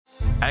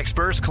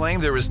Experts claim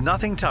there is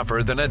nothing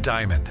tougher than a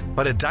diamond.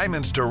 But at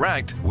Diamonds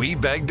Direct, we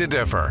beg to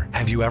differ.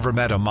 Have you ever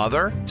met a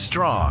mother?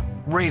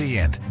 Strong,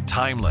 radiant,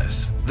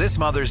 timeless. This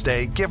Mother's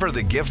Day, give her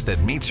the gift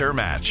that meets her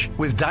match.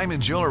 With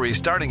diamond jewelry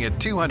starting at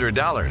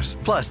 $200.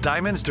 Plus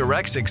Diamonds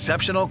Direct's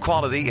exceptional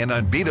quality and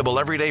unbeatable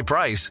everyday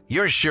price,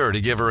 you're sure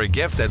to give her a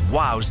gift that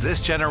wows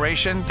this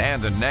generation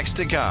and the next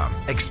to come.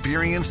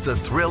 Experience the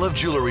thrill of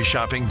jewelry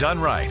shopping done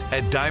right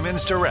at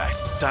Diamonds Direct.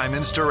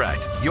 Diamonds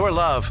Direct. Your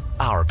love,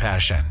 our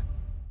passion.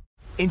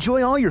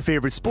 Enjoy all your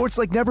favorite sports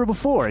like never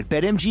before at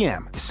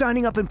BetMGM.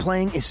 Signing up and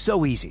playing is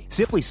so easy.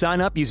 Simply sign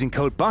up using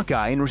code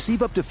Buckeye and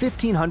receive up to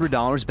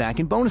 $1,500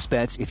 back in bonus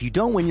bets if you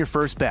don't win your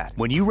first bet.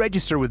 When you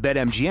register with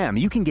BetMGM,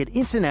 you can get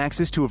instant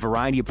access to a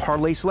variety of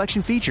parlay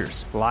selection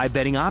features, live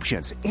betting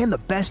options, and the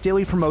best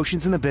daily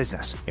promotions in the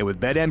business. And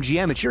with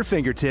BetMGM at your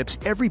fingertips,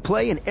 every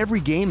play and every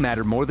game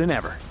matter more than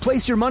ever.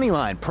 Place your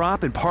moneyline,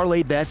 prop, and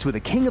parlay bets with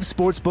the king of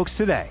sportsbooks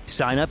today.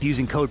 Sign up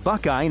using code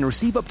Buckeye and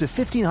receive up to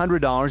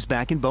 $1,500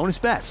 back in bonus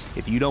bets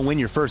if you don't win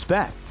your first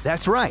bet.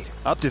 That's right,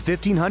 up to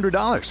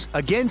 $1,500.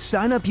 Again,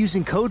 sign up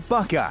using code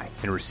Buckeye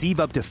and receive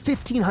up to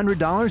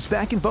 $1,500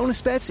 back in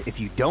bonus bets if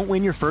you don't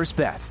win your first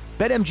bet.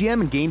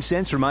 BetMGM and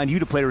GameSense remind you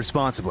to play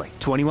responsibly.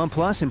 21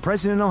 plus and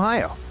present in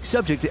Ohio.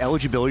 Subject to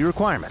eligibility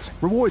requirements.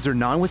 Rewards are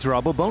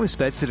non-withdrawable bonus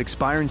bets that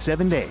expire in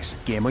 7 days.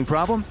 Gambling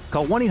problem?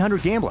 Call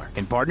 1-800-GAMBLER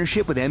in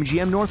partnership with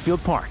MGM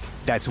Northfield Park.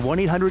 That's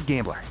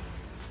 1-800-GAMBLER.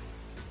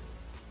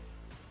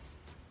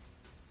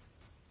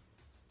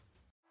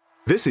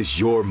 This is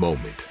your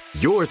moment,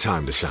 your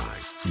time to shine,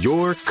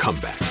 your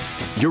comeback.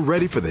 You're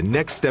ready for the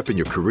next step in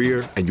your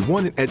career, and you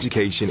want an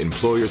education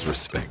employers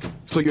respect.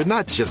 So you're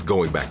not just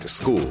going back to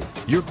school,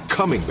 you're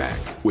coming back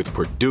with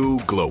Purdue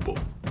Global.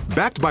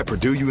 Backed by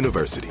Purdue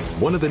University,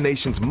 one of the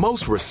nation's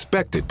most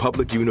respected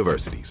public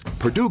universities,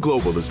 Purdue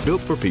Global is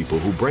built for people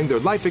who bring their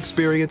life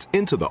experience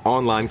into the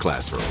online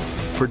classroom.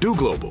 Purdue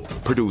Global,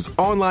 Purdue's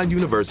online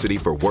university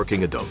for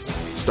working adults.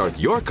 Start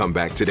your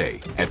comeback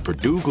today at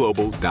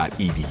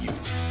purdueglobal.edu.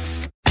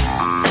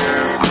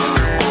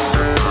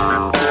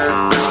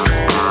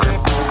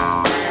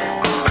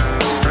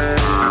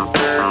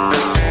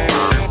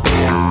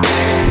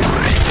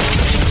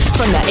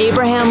 From the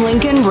Abraham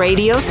Lincoln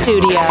Radio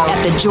Studio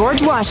at the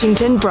George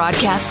Washington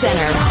Broadcast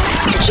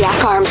Center,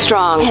 Jack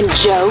Armstrong and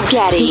Joe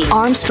Getty. The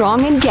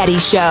Armstrong and Getty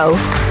Show.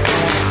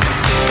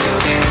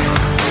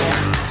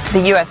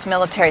 The U.S.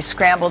 military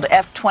scrambled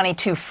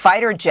F-22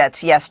 fighter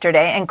jets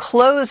yesterday and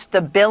closed the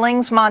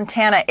Billings,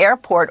 Montana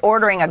airport,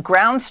 ordering a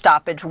ground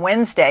stoppage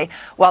Wednesday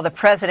while the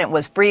president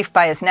was briefed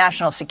by his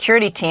national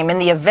security team in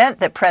the event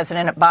that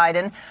President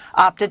Biden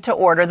opted to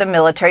order the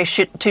military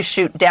to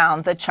shoot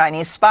down the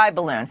Chinese spy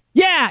balloon.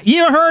 Yeah,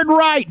 you heard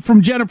right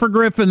from Jennifer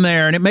Griffin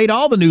there, and it made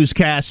all the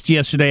newscasts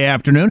yesterday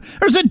afternoon.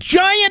 There's a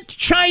giant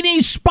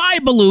Chinese spy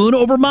balloon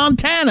over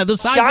Montana, the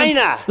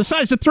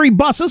size of 3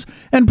 buses,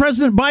 and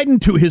President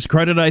Biden, to his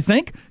credit, I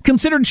think,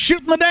 considered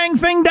shooting the dang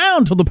thing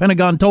down till the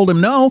Pentagon told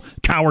him no.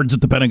 Cowards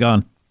at the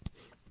Pentagon.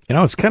 You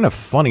know, it's kind of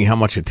funny how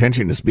much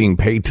attention is being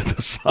paid to the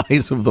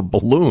size of the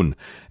balloon,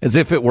 as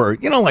if it were,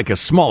 like a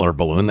smaller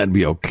balloon, that'd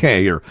be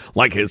okay, or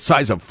like the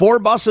size of 4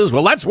 buses.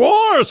 Well, that's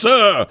war,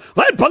 sir.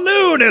 That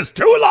balloon is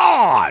too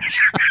large.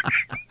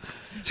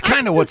 It's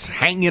kind of what's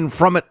hanging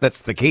from it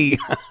that's the key.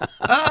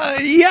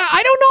 Yeah,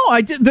 I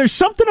don't know. There's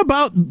something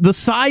about the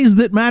size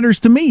that matters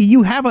to me.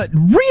 You have a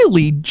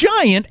really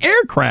giant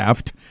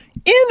aircraft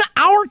in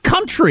our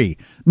country.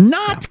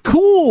 Not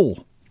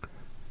cool.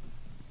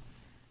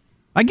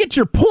 I get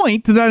your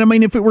point that,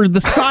 if it were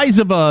the size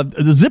of a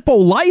Zippo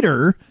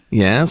lighter.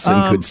 Yes,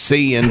 and could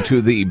see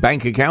into the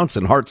bank accounts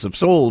and hearts of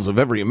souls of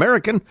every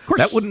American,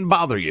 that wouldn't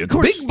bother you. It's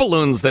big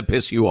balloons that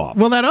piss you off.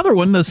 Well, that other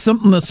one,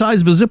 something the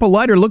size of a Zippo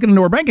lighter looking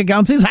into our bank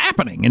accounts is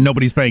happening, and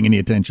nobody's paying any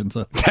attention.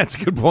 So that's a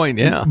good point,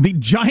 yeah. The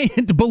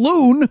giant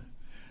balloon,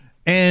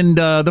 and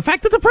the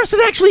fact that the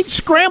president actually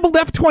scrambled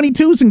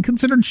F-22s and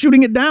considered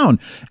shooting it down.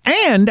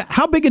 And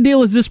how big a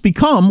deal has this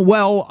become?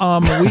 Well,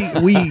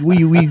 we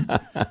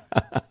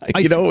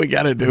you know what we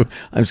got to do?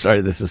 I'm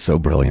sorry, this is so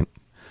brilliant.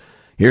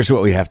 Here's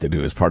what we have to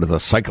do as part of the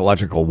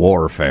psychological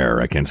warfare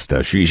against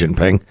Xi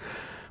Jinping.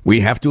 We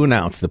have to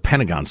announce, the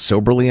Pentagon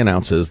soberly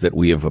announces that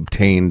we have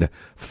obtained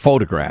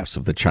photographs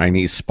of the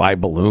Chinese spy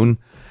balloon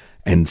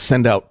and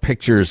send out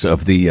pictures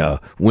of the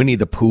Winnie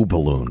the Pooh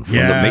balloon from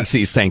the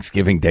Macy's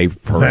Thanksgiving Day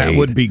Parade. That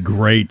would be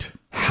great.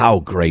 How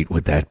great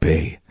would that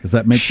be? Because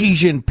that makes Xi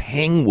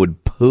Jinping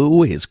would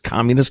poo his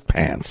communist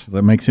pants.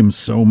 That makes him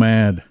so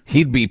mad.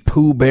 He'd be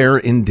Pooh Bear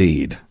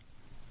indeed.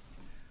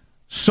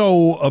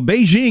 So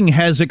Beijing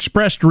has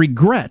expressed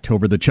regret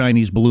over the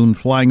Chinese balloon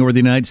flying over the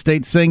United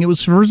States, saying it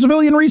was for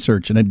civilian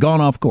research and had gone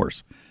off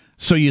course.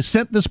 So you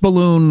sent this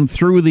balloon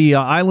through the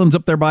islands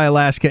up there by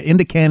Alaska,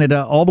 into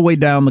Canada, all the way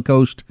down the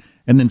coast,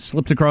 and then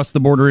slipped across the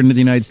border into the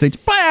United States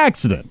by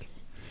accident.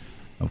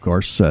 Of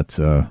course, that's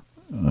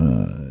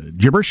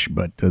gibberish,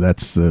 but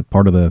that's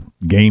part of the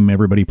game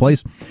everybody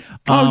plays.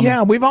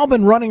 Yeah, we've all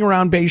been running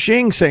around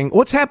Beijing saying,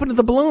 what's happened to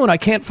the balloon? I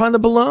can't find the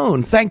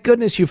balloon. Thank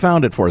goodness you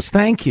found it for us.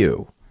 Thank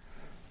you.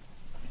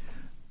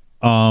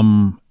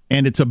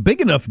 And it's a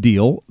big enough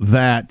deal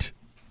that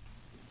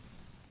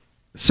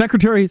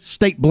Secretary of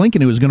State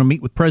Blinken, who is going to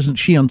meet with President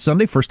Xi on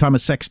Sunday, first time a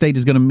Sec State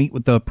is going to meet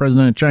with the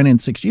president of China in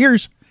 6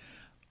 years,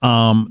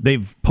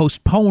 they've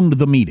postponed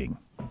the meeting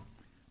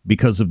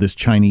because of this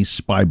Chinese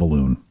spy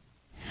balloon.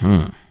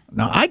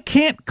 Now, I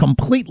can't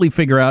completely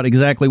figure out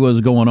exactly what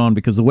is going on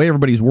because the way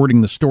everybody's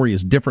wording the story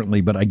is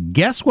differently, but I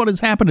guess what has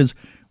happened is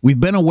we've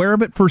been aware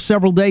of it for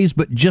several days,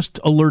 but just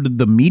alerted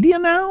the media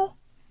now?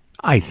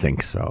 I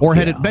think so. Or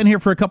had it been here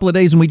for a couple of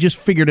days and we just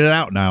figured it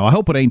out now? I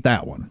hope it ain't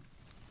that one.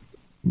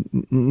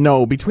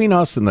 No, between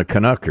us and the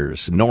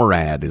Canuckers,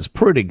 NORAD is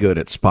pretty good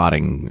at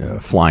spotting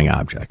flying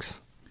objects.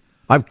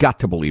 I've got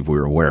to believe we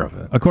were aware of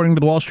it. According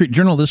to the Wall Street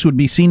Journal, this would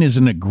be seen as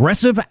an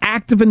aggressive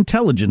act of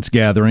intelligence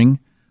gathering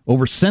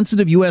over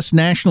sensitive U.S.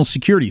 national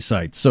security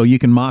sites. So you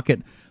can mock at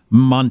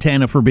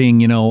Montana for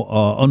being,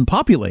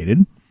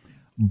 unpopulated,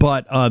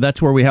 but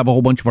that's where we have a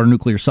whole bunch of our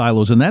nuclear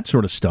silos and that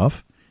sort of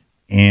stuff.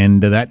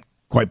 And that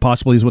quite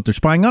possibly is what they're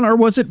spying on. Or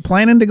was it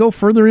planning to go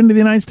further into the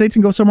United States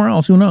and go somewhere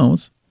else? Who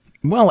knows?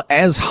 Well,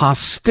 as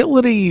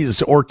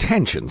hostilities or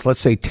tensions, let's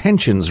say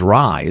tensions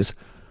rise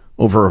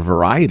over a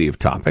variety of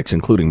topics,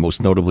 including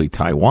most notably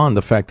Taiwan,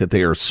 the fact that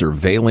they are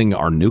surveilling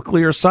our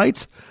nuclear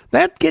sites,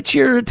 that gets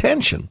your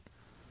attention.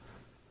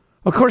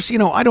 Of course,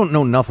 I don't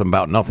know nothing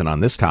about nothing on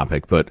this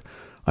topic, but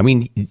I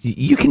mean,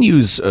 you can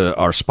use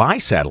our spy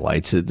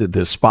satellites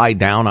to spy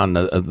down on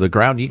the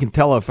ground. You can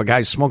tell if a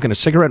guy's smoking a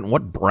cigarette and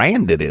what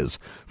brand it is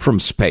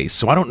from space.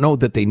 So I don't know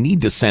that they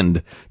need to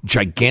send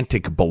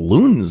gigantic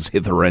balloons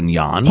hither and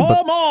yon.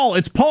 Pall Mall!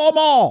 It's Pall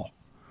Mall!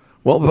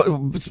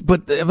 Well,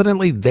 but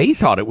evidently they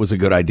thought it was a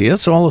good idea,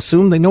 so I'll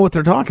assume they know what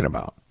they're talking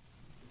about.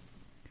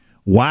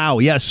 Wow,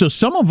 yeah, so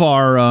some of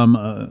our...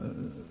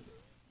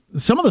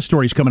 some of the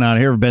stories coming out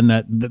of here have been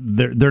that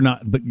they're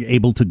not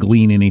able to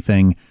glean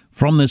anything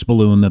from this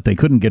balloon that they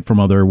couldn't get from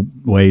other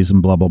ways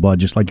and blah, blah, blah,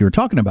 just like you were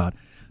talking about.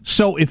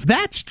 So if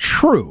that's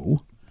true,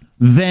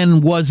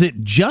 then was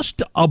it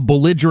just a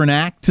belligerent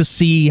act to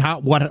see how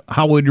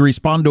would you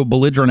respond to a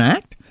belligerent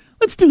act?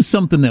 Let's do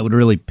something that would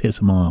really piss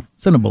them off.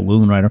 Send a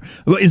balloon right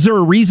over. Is there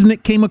a reason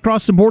it came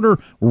across the border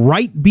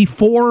right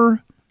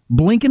before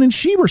Blinken and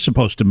Xi were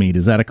supposed to meet?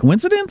 Is that a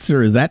coincidence or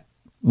was that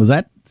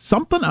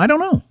something? I don't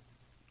know.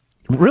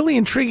 Really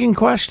intriguing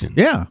question.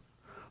 Yeah.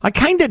 I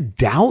kind of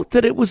doubt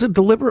that it was a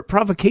deliberate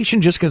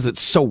provocation just because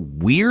it's so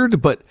weird,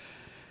 but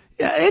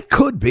yeah, it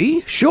could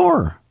be,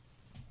 sure.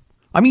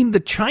 I mean, the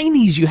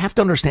Chinese, you have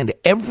to understand,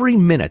 every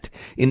minute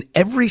in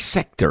every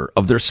sector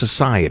of their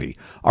society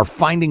are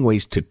finding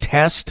ways to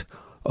test,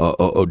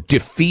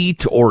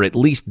 defeat, or at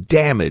least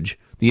damage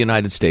the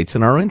United States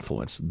and our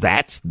influence.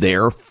 That's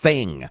their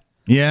thing.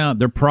 Yeah,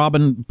 they're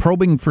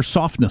probing for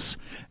softness,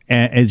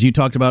 as you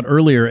talked about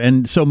earlier.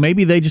 And so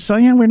maybe they just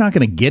say, we're not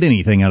going to get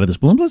anything out of this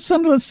balloon. Let's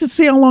just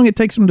see how long it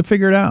takes them to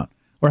figure it out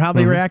or how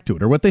they react to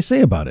it or what they say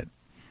about it.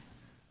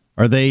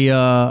 Are they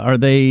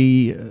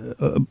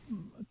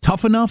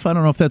tough enough? I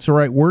don't know if that's the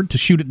right word to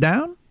shoot it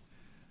down.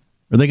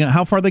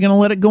 How far are they going to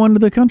let it go into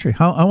the country?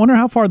 I wonder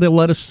how far they'll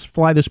let us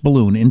fly this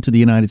balloon into the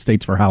United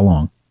States for how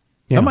long.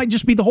 Yeah. That might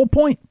just be the whole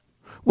point.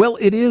 Well,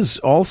 it is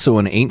also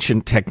an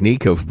ancient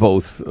technique of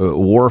both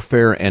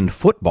warfare and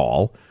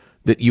football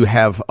that you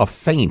have a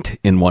feint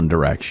in one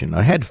direction,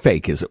 a head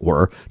fake, as it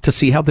were, to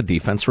see how the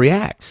defense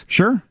reacts.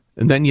 Sure.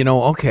 And then,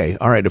 okay,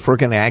 all right, if we're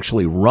going to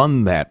actually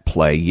run that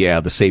play,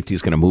 the safety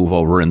is going to move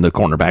over and the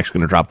cornerback's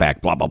going to drop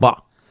back, blah, blah, blah.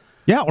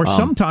 Yeah, or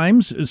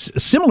sometimes a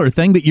similar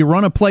thing that you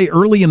run a play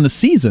early in the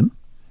season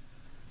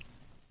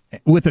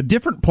with a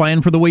different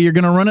plan for the way you're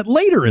going to run it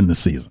later in the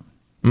season.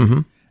 Mm-hmm.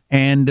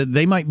 And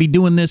they might be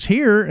doing this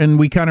here, and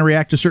we kind of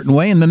react a certain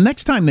way. And the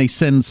next time they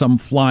send some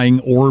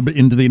flying orb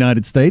into the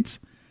United States,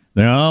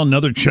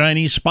 another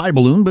Chinese spy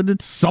balloon, but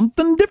it's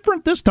something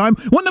different this time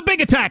when the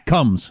big attack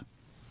comes.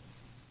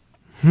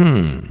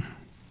 There's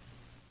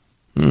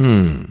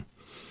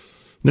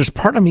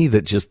part of me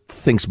that just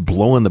thinks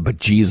blowing the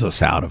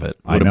bejesus out of it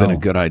would have been a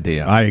good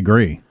idea. I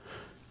agree.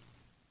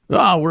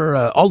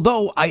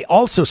 Although I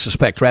also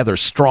suspect rather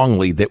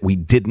strongly that we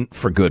didn't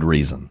for good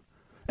reason.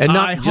 And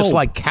not just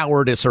like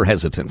cowardice or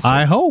hesitancy.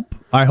 I hope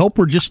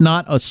we're just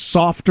not a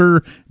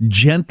softer,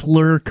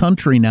 gentler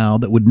country now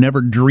that would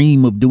never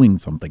dream of doing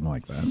something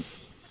like that.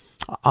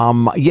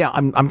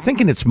 I'm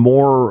thinking it's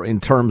more in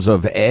terms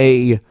of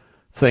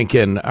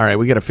thinking, all right,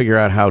 we got to figure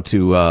out how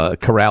to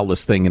corral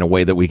this thing in a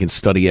way that we can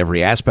study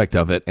every aspect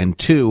of it. And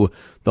two,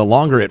 the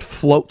longer it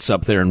floats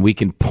up there and we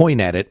can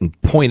point at it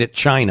and point at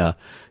China,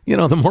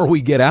 the more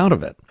we get out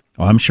of it.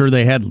 Well, I'm sure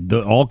they had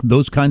all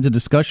those kinds of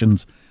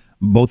discussions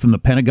both in the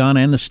Pentagon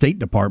and the State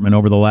Department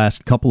over the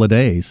last couple of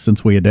days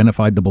since we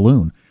identified the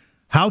balloon.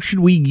 How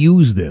should we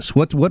use this?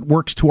 What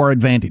works to our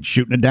advantage?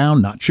 Shooting it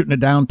down, not shooting it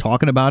down,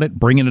 talking about it,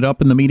 bringing it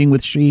up in the meeting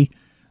with Xi,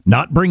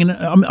 not bringing it.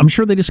 I'm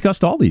sure they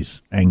discussed all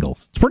these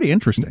angles. It's pretty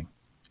interesting.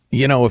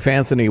 If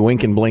Anthony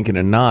Winkin, Blinken,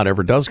 and Nod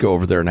ever does go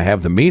over there and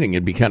have the meeting,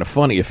 it'd be kind of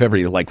funny if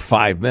every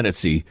 5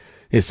 minutes he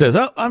says,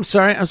 "Oh, I'm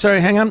sorry,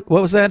 hang on.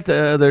 What was that?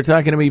 They're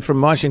talking to me from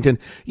Washington.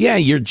 Yeah,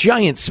 your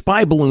giant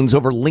spy balloon's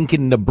over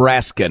Lincoln,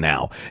 Nebraska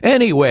now.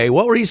 Anyway,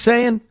 what were you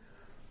saying?"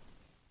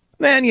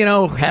 Then,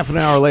 half an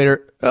hour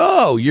later,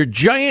 your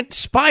giant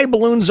spy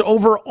balloons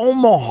over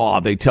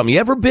Omaha. They tell me, you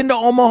ever been to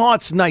Omaha?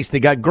 It's nice. They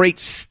got great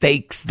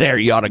steaks there.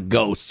 You ought to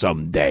go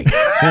someday.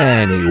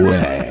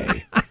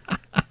 Anyway.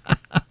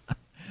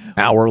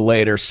 Hour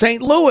later,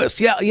 St. Louis.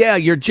 Yeah,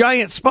 your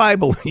giant spy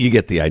balloon. You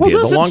get the idea.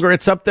 The longer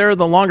it's up there,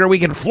 the longer we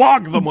can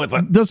flog them with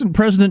it. Doesn't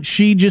President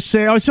Xi just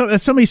say,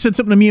 somebody said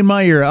something to me in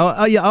my ear.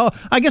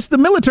 I guess the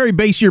military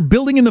base you're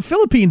building in the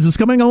Philippines is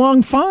coming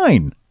along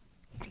fine.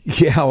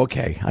 Yeah,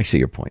 okay. I see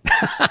your point.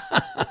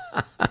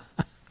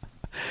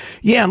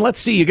 Yeah, and let's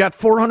see. You got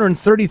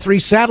 433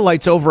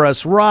 satellites over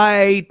us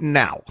right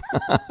now.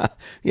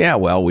 Yeah,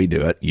 well, we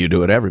do it. You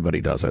do it. Everybody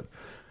does it.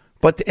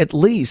 But at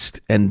least,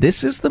 and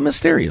this is the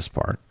mysterious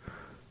part,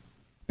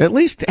 at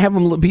least have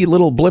them be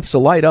little blips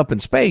of light up in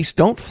space.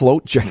 Don't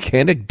float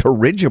gigantic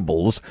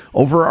dirigibles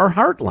over our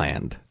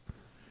heartland.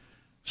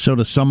 So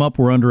to sum up,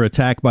 we're under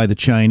attack by the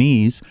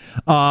Chinese.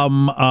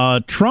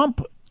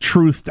 Trump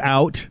truthed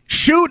out,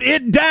 shoot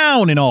it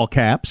down, in all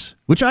caps,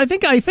 which I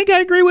think I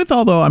agree with,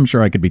 although I'm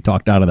sure I could be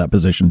talked out of that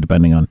position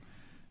depending on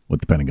what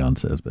the Pentagon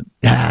says. But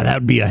that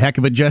would be a heck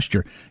of a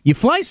gesture. You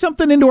fly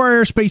something into our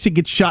airspace, it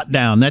gets shot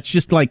down. That's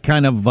just like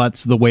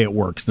that's the way it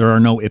works. There are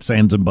no ifs,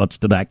 ands, and buts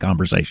to that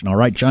conversation. All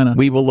right, China?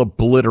 We will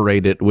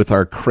obliterate it with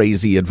our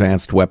crazy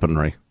advanced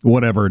weaponry.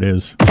 Whatever it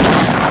is.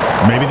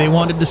 Maybe they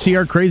wanted to see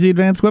our crazy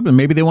advanced weapon.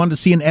 Maybe they wanted to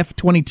see an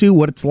F-22,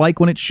 what it's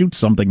like when it shoots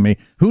something.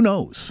 Who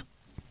knows?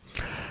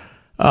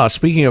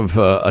 Speaking of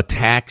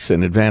attacks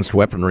and advanced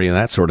weaponry and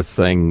that sort of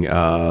thing,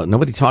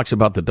 nobody talks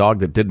about the dog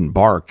that didn't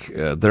bark.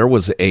 There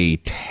was a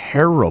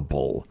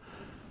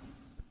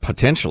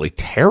potentially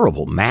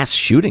terrible mass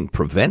shooting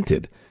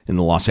prevented in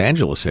the Los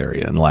Angeles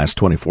area in the last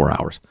 24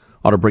 hours.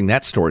 Ought to bring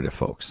that story to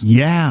folks.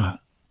 Yeah.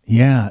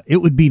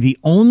 It would be the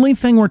only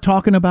thing we're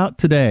talking about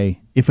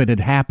today if it had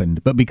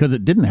happened. But because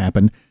it didn't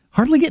happen,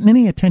 hardly getting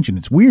any attention.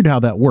 It's weird how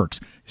that works.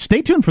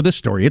 Stay tuned for this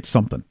story. It's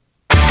something.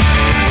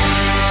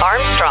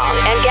 Armstrong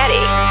and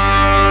Getty.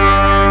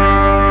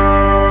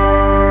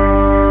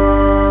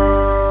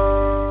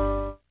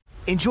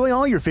 Enjoy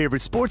all your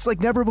favorite sports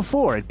like never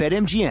before at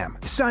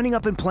BetMGM. Signing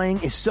up and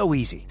playing is so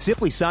easy.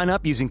 Simply sign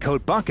up using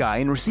code Buckeye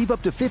and receive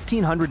up to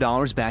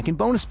 $1,500 back in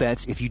bonus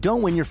bets if you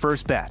don't win your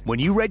first bet. When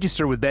you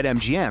register with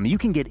BetMGM, you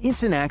can get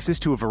instant access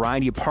to a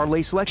variety of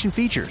parlay selection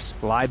features,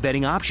 live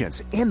betting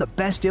options, and the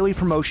best daily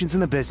promotions in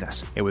the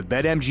business. And with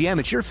BetMGM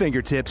at your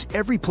fingertips,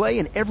 every play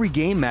and every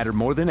game matter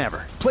more than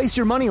ever. Place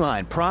your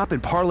moneyline, prop,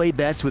 and parlay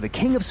bets with the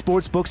king of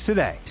sportsbooks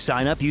today.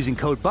 Sign up using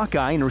code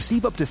Buckeye and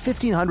receive up to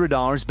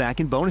 $1,500 back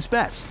in bonus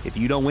bets if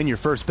you don't win your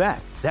first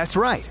bet. That's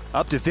right,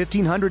 up to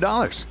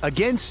 $1,500.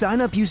 Again, sign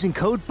up using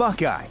code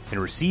Buckeye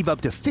and receive up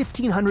to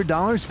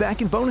 $1,500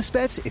 back in bonus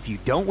bets if you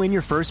don't win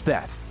your first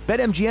bet.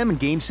 BetMGM and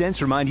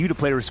GameSense remind you to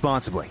play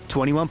responsibly.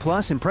 21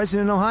 plus and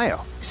present in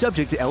Ohio.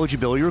 Subject to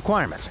eligibility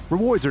requirements.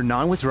 Rewards are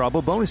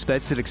non-withdrawable bonus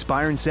bets that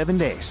expire in 7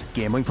 days.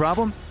 Gambling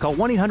problem? Call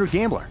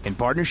 1-800-GAMBLER in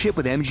partnership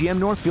with MGM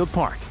Northfield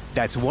Park.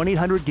 That's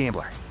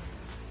 1-800-GAMBLER.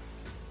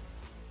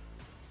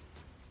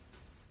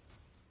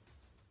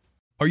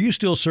 Are you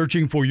still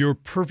searching for your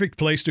perfect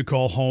place to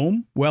call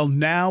home? Well,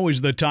 now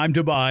is the time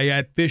to buy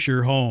at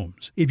Fisher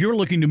Homes. If you're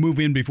looking to move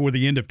in before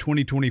the end of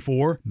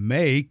 2024,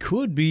 May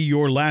could be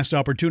your last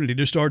opportunity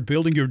to start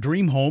building your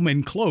dream home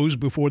and close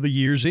before the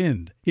year's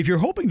end. If you're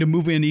hoping to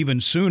move in even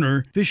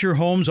sooner, Fisher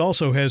Homes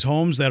also has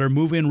homes that are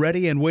move-in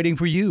ready and waiting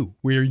for you,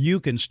 where you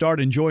can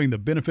start enjoying the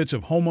benefits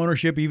of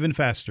homeownership even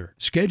faster.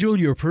 Schedule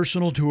your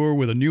personal tour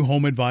with a new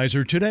home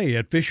advisor today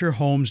at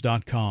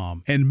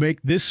FisherHomes.com and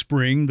make this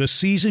spring the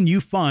season you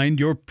find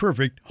your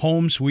perfect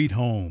home sweet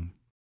home.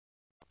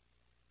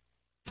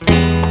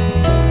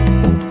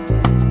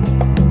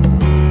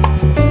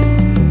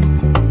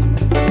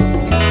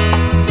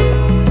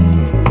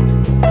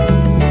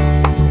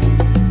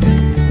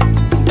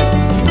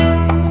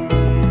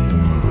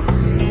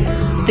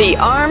 The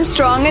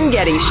Armstrong and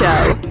Getty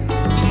Show.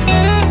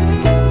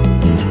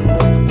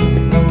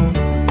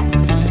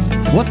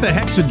 What the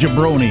heck's a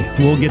jabroni?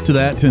 We'll get to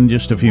that in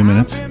just a few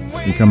minutes. It's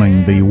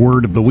becoming the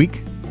word of the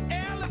week.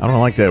 I don't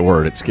like that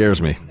word. It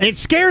scares me. It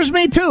scares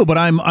me too, but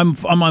I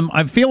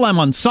feel I'm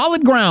on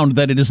solid ground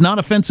that it is not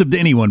offensive to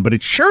anyone, but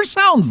it sure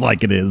sounds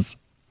like it is.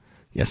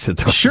 Yes, it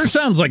does. Sure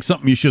sounds like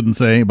something you shouldn't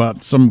say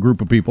about some group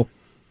of people.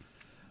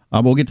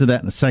 We'll get to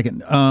that in a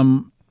second.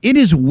 It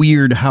is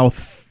weird how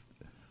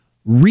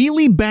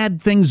really bad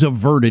things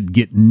averted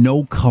get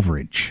no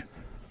coverage.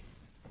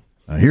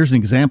 Here's an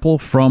example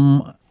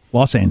from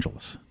Los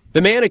Angeles.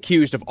 The man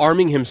accused of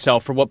arming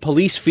himself for what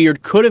police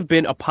feared could have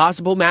been a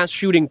possible mass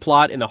shooting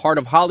plot in the heart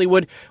of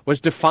Hollywood was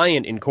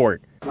defiant in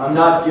court. I'm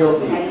not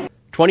guilty.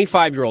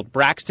 25-year-old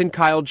Braxton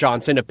Kyle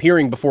Johnson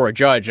appearing before a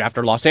judge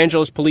after Los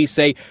Angeles police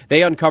say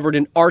they uncovered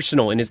an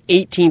arsenal in his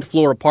 18th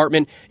floor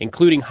apartment,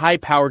 including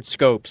high-powered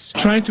scopes.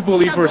 Trying to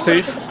believe we're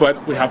safe,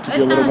 but we have to be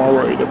a little more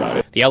worried about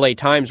it. The LA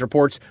Times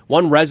reports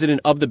one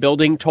resident of the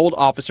building told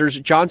officers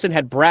Johnson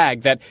had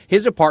bragged that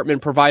his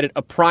apartment provided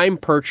a prime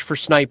perch for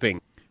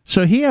sniping.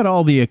 So he had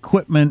all the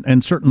equipment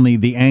and certainly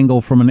the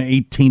angle from an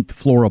 18th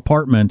floor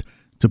apartment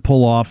to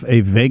pull off a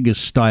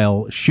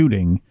Vegas-style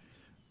shooting.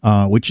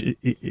 which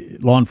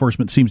law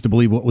enforcement seems to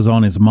believe what was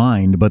on his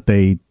mind, but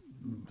they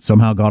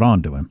somehow got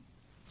on to him.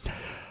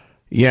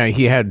 Yeah,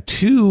 he had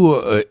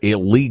two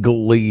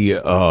illegally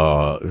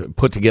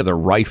put together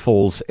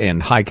rifles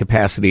and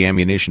high-capacity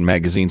ammunition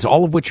magazines,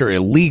 all of which are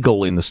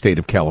illegal in the state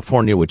of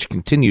California, which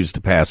continues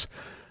to pass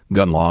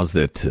gun laws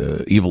that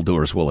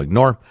evildoers will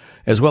ignore,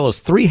 as well as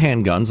 3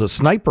 handguns, a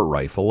sniper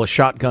rifle, a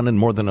shotgun, and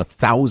more than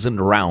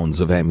 1,000 rounds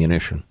of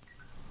ammunition.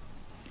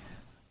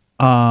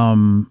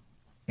 And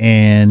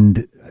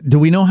do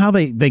we know how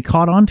they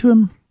caught on to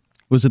him?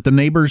 Was it the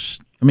neighbors?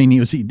 I mean,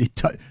 was he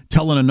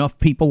telling enough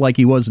people like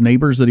he was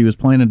neighbors that he was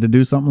planning to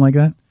do something like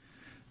that?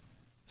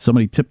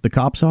 Somebody tipped the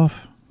cops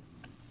off?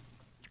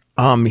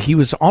 He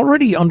was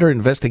already under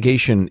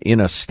investigation in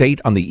a state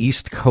on the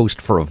East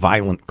Coast for a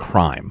violent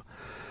crime.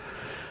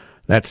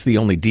 That's the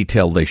only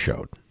detail they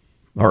showed,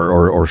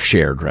 or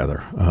shared,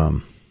 rather,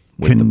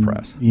 with the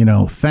press.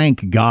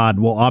 Thank God,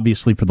 well,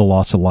 obviously for the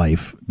loss of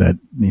life, that,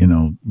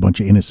 a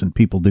bunch of innocent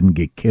people didn't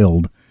get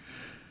killed.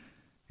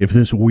 If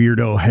this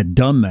weirdo had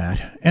done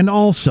that, and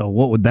also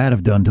what would that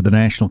have done to the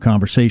national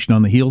conversation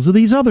on the heels of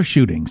these other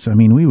shootings? I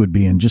mean, we would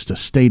be in just a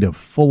state of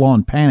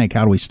full-on panic.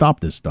 How do we stop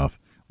this stuff?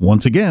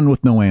 Once again,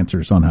 with no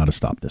answers on how to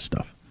stop this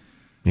stuff.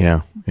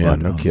 Yeah,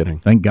 no kidding.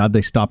 Thank God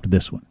they stopped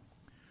this one.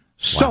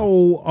 So,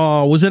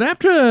 was it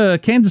after the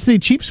Kansas City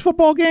Chiefs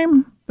football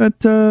game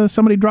that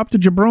somebody dropped a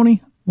jabroni,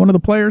 one of the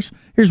players?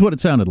 Here's what it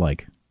sounded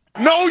like.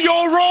 Know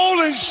your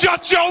role and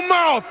shut your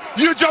mouth,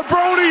 you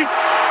jabroni!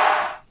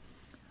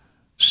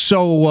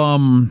 So,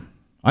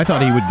 I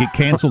thought he would get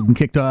canceled and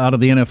kicked out of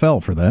the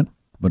NFL for that,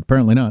 but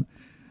apparently not.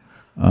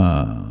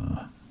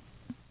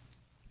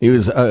 He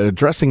was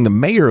addressing the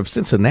mayor of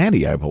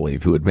Cincinnati, I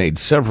believe, who had made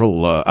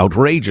several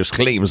outrageous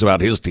claims about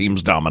his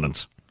team's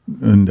dominance.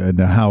 And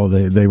how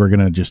they were going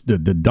to just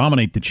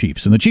dominate the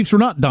Chiefs. And the Chiefs were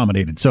not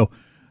dominated. So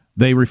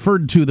they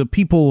referred to the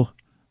people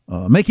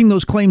making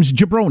those claims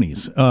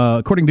jabronis.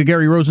 According to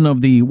Gary Rosen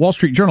of the Wall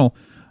Street Journal,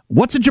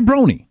 what's a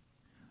jabroni?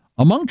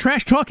 Among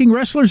trash-talking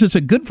wrestlers, it's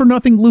a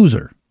good-for-nothing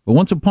loser. But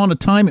once upon a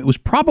time, it was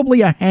probably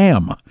a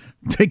ham.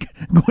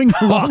 Going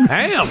along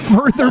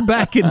further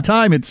back in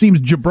time, it seems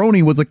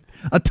jabroni was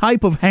a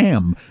type of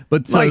ham.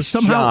 But nice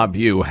somehow, job,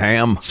 you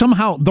ham.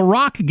 Somehow, The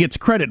Rock gets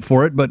credit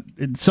for it, but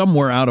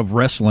somewhere out of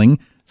wrestling,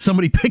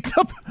 somebody picked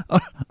up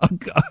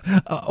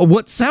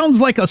what sounds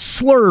like a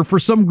slur for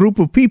some group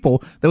of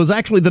people that was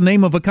actually the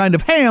name of a kind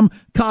of ham,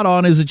 caught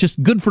on as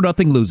just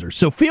good-for-nothing losers.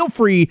 So feel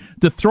free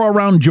to throw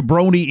around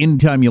jabroni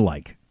anytime you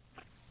like.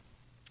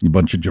 You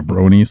bunch of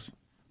jabronis.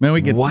 Man, we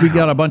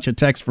got a bunch of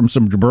texts from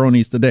some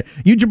jabronis today.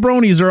 You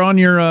jabronis are on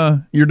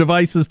your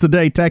devices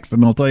today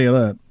texting, I'll tell you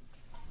that.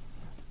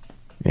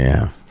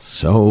 Yeah,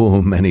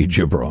 so many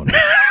jabronis.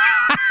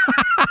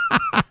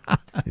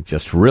 It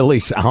just really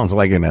sounds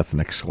like an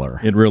ethnic slur.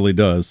 It really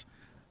does.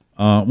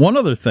 One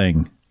other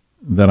thing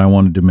that I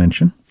wanted to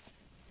mention.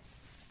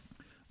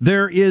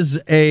 There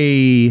is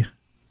a...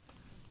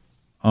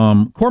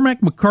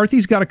 Cormac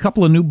McCarthy's got a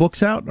couple of new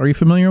books out. Are you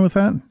familiar with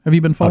that? Have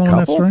you been following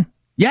that story?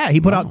 Yeah,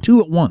 he put out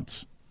 2 at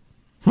once,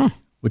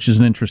 which is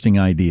an interesting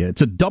idea.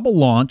 It's a double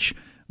launch.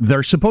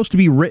 They're supposed to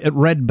be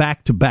read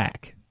back to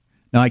back.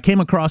 Now, I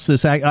came across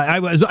this.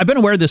 I've been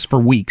aware of this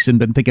for weeks and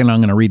been thinking I'm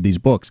going to read these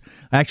books.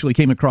 I actually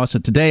came across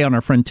it today on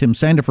our friend Tim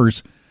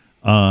Sandifer's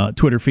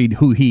Twitter feed,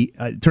 who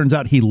turns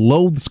out he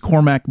loathes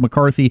Cormac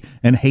McCarthy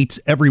and hates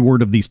every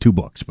word of these 2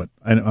 books. But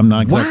I'm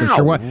not exactly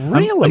sure why.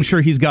 Really? I'm sure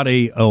he's got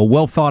a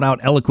well-thought-out,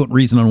 eloquent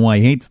reason on why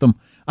he hates them.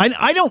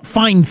 I don't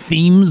find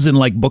themes in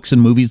like books and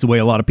movies the way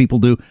a lot of people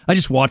do. I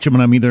just watch them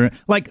and I'm either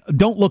like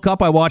Don't Look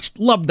Up. I watched,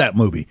 loved that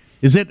movie.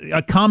 Is it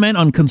a comment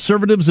on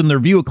conservatives and their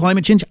view of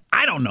climate change?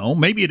 I don't know.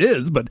 Maybe it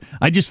is, but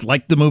I just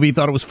liked the movie,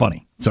 thought it was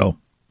funny. So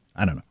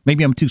I don't know.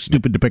 Maybe I'm too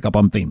stupid to pick up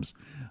on themes.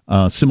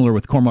 Similar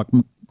with Cormac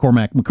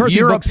McCarthy.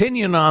 Your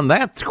opinion on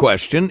that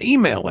question?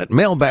 Email it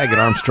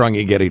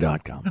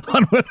mailbag@armstrongandgetty.com.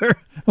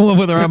 on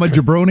whether I'm a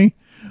jabroni.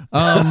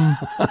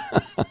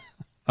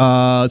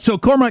 So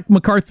Cormac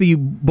McCarthy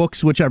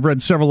books, which I've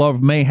read several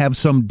of, may have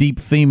some deep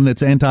theme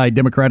that's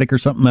anti-democratic or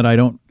something that I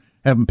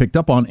haven't picked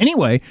up on.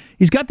 Anyway,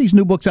 he's got these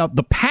new books out.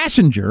 The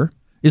Passenger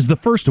is the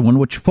first one,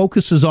 which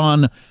focuses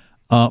on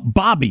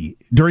Bobby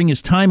during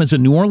his time as a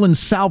New Orleans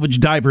salvage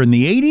diver in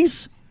the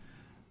 80s.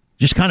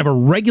 Just kind of a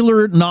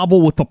regular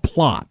novel with a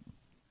plot.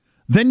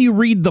 Then you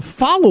read the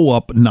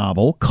follow-up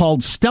novel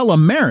called Stella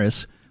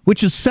Maris,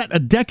 which is set a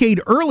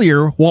decade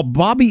earlier while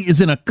Bobby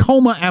is in a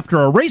coma after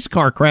a race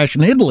car crash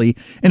in Italy,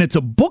 and it's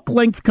a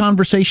book-length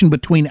conversation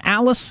between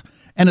Alice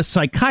and a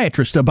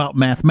psychiatrist about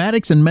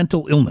mathematics and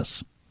mental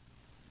illness.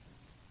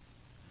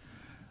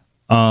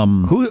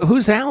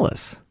 Who's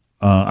Alice?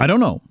 I don't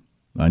know.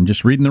 I'm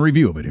just reading the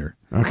review of it here.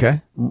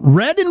 Okay.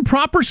 Read in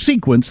proper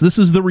sequence, this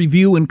is the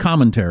review and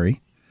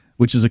commentary,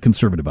 which is a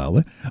conservative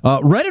outlet.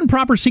 Read in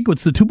proper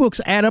sequence, the 2 books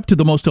add up to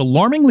the most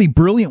alarmingly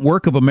brilliant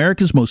work of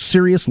America's most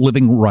serious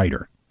living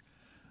writer.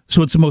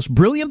 So it's the most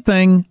brilliant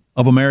thing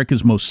of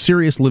America's most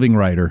serious living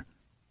writer,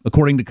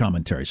 according to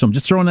commentary. So I'm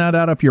just throwing that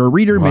out. If you're a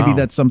reader, maybe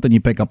that's something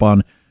you pick up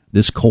on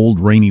this cold,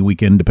 rainy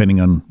weekend, depending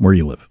on where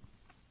you live.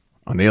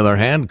 On the other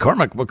hand,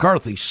 Cormac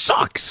McCarthy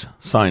sucks,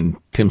 signed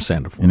Tim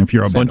Sandefur. And if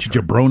you're a bunch of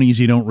jabronis,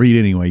 you don't read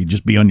anyway. You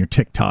just be on your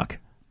TikTok.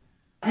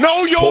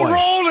 Know your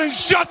role and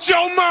shut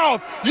your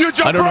mouth, you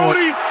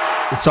jabroni!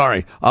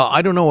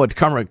 I don't know what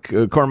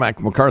Cormac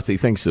McCarthy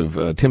thinks of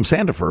Tim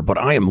Sandefur, but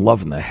I am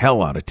loving the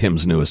hell out of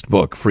Tim's newest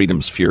book,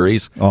 Freedom's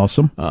Furies.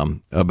 Awesome.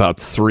 About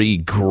three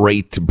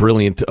great,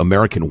 brilliant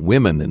American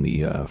women in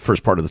the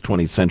first part of the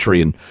 20th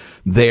century, and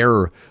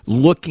they're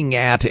looking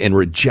at and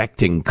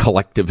rejecting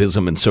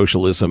collectivism and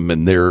socialism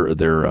and their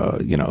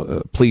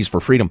pleas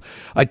for freedom.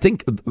 I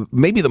think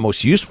maybe the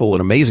most useful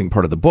and amazing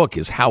part of the book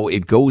is how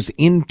it goes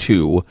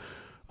into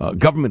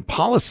government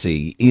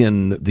policy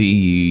in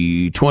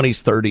the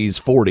 20s,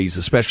 30s, 40s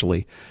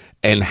especially,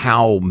 and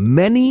how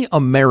many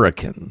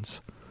Americans,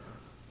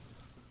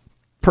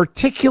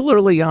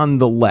 particularly on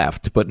the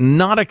left, but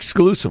not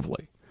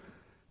exclusively,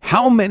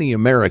 how many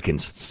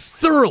Americans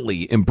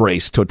thoroughly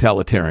embraced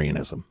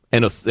totalitarianism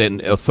and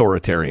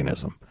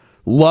authoritarianism,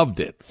 loved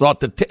it,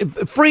 thought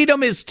that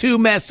freedom is too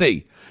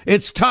messy.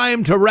 It's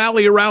time to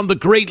rally around the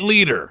great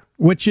leader.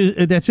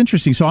 That's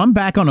interesting. So I'm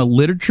back on a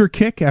literature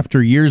kick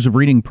after years of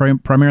reading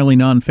primarily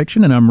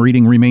nonfiction, and I'm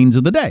reading Remains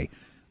of the Day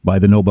by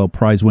the Nobel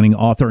Prize-winning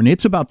author. And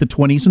it's about the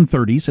 20s and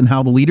 30s and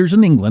how the leaders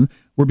in England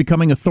were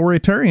becoming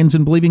authoritarians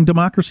and believing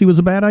democracy was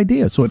a bad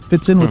idea. So it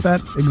fits in with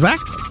that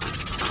exactly.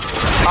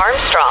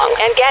 Armstrong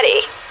and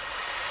Getty.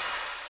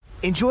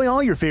 Enjoy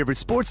all your favorite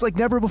sports like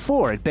never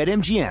before at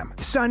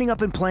BetMGM. Signing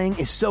up and playing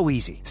is so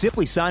easy.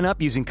 Simply sign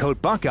up using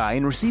code Buckeye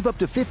and receive up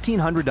to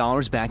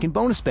 $1,500 back in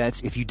bonus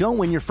bets if you don't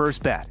win your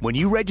first bet. When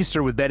you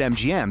register with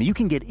BetMGM, you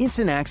can get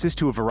instant access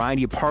to a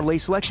variety of parlay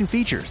selection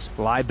features,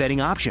 live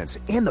betting options,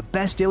 and the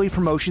best daily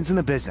promotions in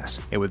the business.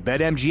 And with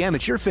BetMGM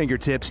at your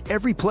fingertips,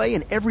 every play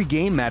and every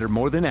game matter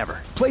more than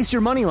ever. Place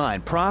your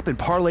moneyline, prop, and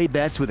parlay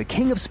bets with the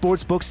king of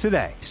sportsbooks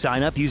today.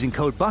 Sign up using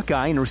code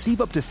Buckeye and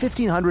receive up to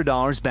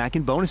 $1,500 back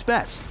in bonus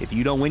bets if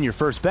you don't win your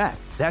first bet.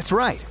 That's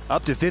right,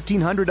 up to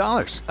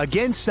 $1,500.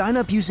 Again, sign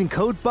up using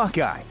code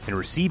Buckeye and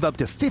receive up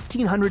to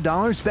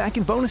 $1,500 back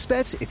in bonus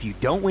bets if you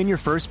don't win your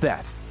first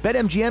bet.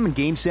 BetMGM and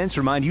GameSense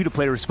remind you to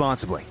play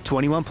responsibly.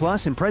 21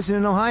 plus and present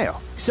in Ohio.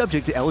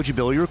 Subject to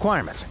eligibility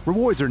requirements.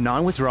 Rewards are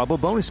non-withdrawable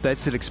bonus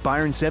bets that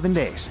expire in 7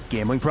 days.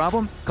 Gambling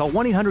problem? Call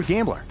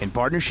 1-800-GAMBLER in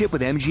partnership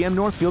with MGM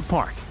Northfield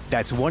Park.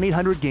 That's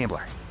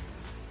 1-800-GAMBLER.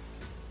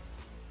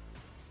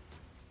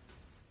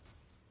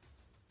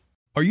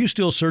 Are you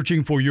still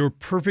searching for your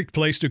perfect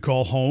place to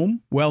call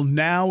home? Well,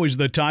 now is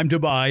the time to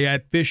buy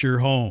at Fisher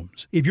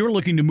Homes. If you're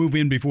looking to move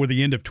in before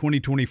the end of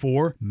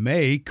 2024,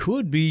 May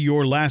could be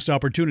your last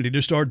opportunity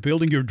to start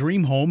building your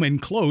dream home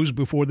and close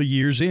before the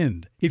year's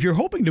end. If you're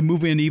hoping to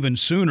move in even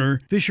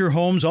sooner, Fisher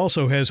Homes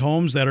also has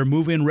homes that are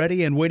move-in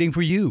ready and waiting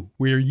for you,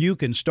 where you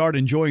can start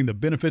enjoying the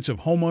benefits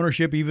of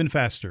homeownership even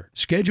faster.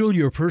 Schedule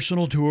your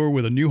personal tour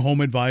with a new home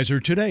advisor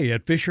today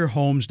at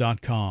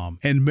FisherHomes.com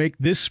and make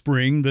this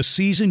spring the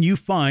season you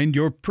find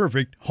your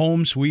perfect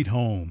home sweet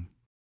home.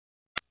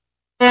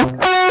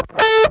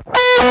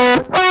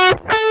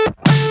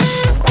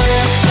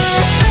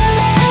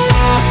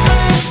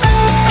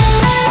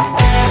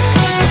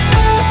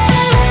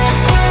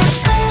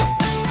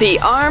 The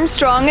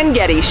Armstrong and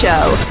Getty Show.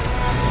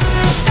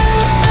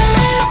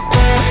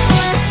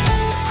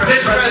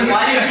 Mr. President,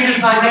 why did you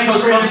decide to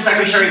postpone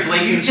Secretary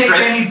Blinken's trip? Do you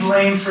take any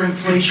blame for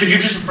inflation,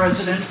 Mr.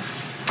 President?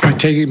 Am I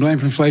taking blame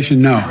for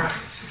inflation? No.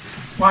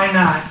 Why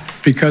not?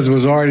 Because it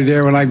was already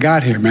there when I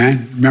got here,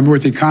 man. Remember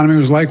what the economy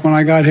was like when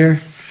I got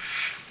here?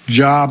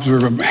 Jobs were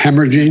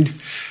hemorrhaging.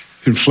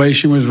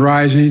 Inflation was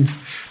rising.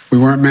 We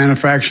weren't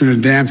manufacturing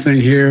a damn thing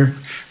here.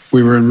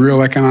 We were in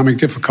real economic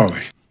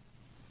difficulty.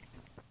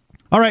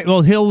 All right,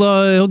 well,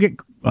 he'll get,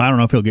 I don't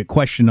know if he'll get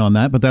questioned on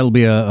that, but that'll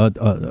be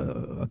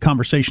a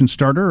conversation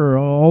starter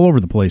all over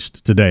the place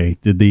today.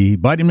 Did the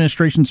Biden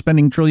administration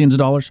spending trillions of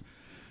dollars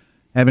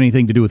have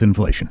anything to do with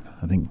inflation?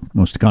 I think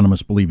most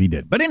economists believe he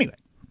did. But anyway,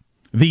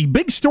 the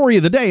big story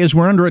of the day is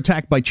we're under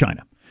attack by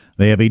China.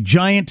 They have a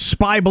giant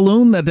spy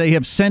balloon that they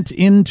have sent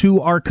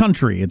into our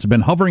country. It's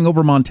been hovering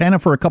over Montana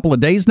for a couple of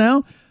days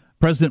now.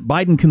 President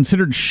Biden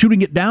considered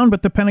shooting it down,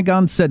 but the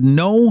Pentagon said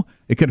no,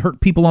 it could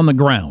hurt people on the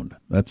ground.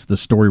 That's the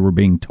story we're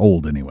being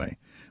told anyway.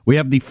 We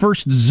have the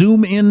first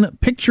zoom-in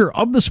picture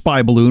of the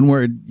spy balloon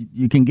where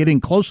you can get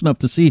in close enough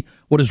to see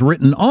what is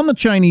written on the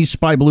Chinese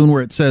spy balloon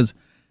where it says,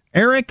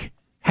 Eric,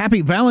 happy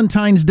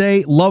Valentine's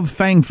Day, love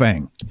Fang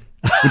Fang,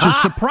 which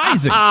is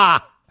surprising.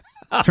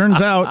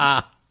 Turns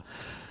out...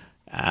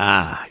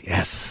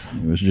 yes.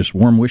 It was just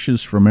warm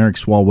wishes from Eric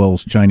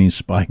Swalwell's Chinese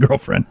spy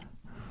girlfriend.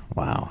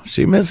 Wow.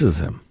 She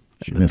misses him.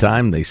 The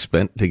time they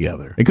spent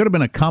together. It could have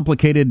been a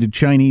complicated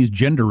Chinese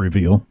gender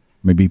reveal.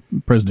 Maybe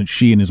President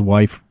Xi and his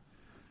wife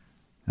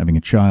having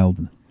a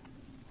child.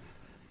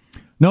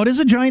 No, it is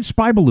a giant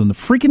spy balloon. The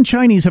freaking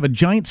Chinese have a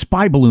giant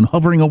spy balloon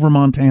hovering over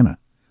Montana,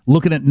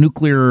 looking at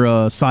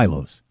nuclear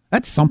silos.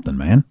 That's something,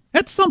 man.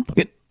 That's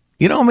something.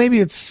 You know, maybe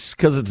it's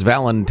because it's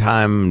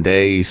Valentine's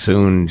Day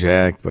soon,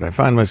 Jack, but I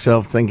find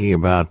myself thinking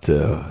about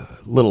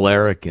little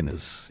Eric and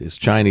his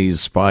Chinese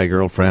spy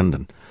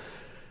girlfriend,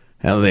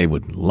 How they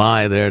would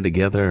lie there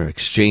together,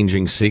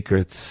 exchanging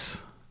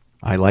secrets.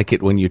 I like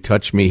it when you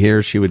touch me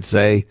here, she would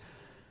say.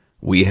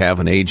 We have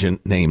an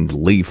agent named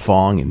Li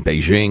Fong in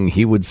Beijing,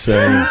 he would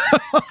say.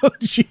 Oh,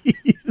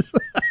 jeez.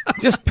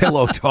 Just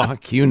pillow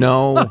talk, you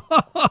know.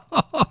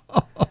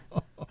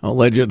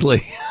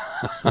 Allegedly.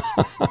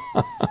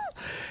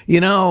 You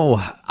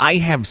know, I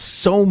have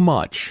so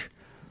much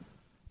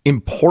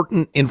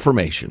important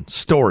information,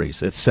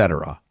 stories,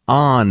 etc.,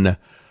 on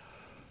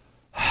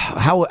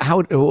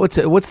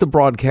what's the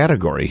broad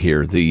category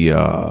here?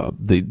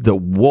 The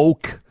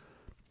woke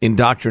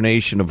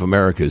indoctrination of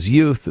America's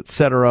youth,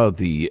 etc.,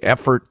 the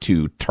effort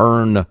to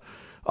turn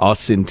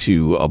us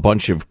into a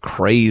bunch of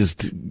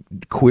crazed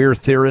queer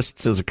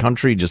theorists as a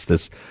country, just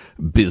this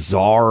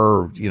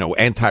bizarre,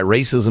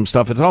 anti-racism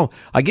stuff. It's all,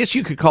 I guess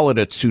you could call it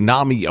a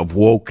tsunami of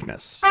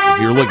wokeness,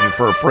 if you're looking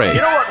for a phrase.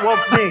 You know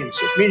what woke means?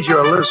 It means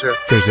you're a loser.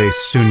 There's a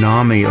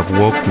tsunami of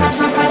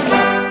wokeness.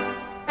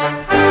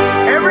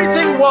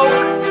 Everything woke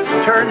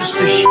turns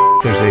to shit.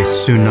 There's a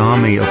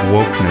tsunami of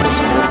wokeness.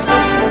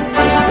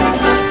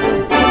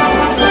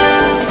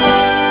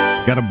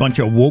 Got a bunch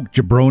of woke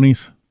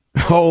jabronis.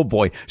 Oh,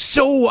 boy.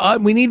 So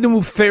we need to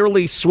move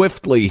fairly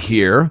swiftly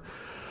here.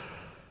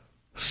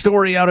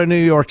 Story out of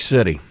New York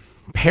City.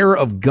 Pair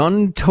of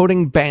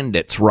gun-toting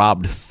bandits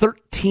robbed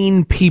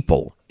 13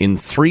 people in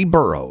 3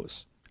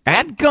 boroughs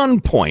at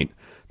gunpoint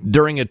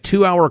during a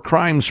 2-hour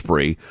crime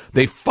spree.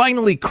 They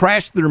finally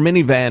crashed their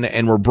minivan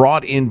and were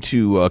brought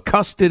into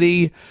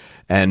custody.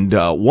 And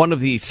one of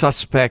the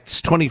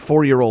suspects,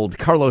 24-year-old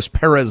Carlos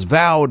Perez,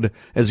 vowed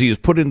as he was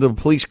put into the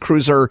police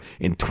cruiser,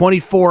 in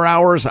 24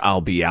 hours,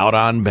 I'll be out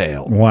on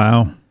bail.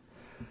 Wow.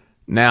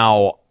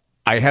 Now,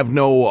 I have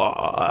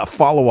no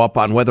follow-up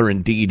on whether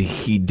indeed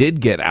he did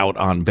get out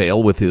on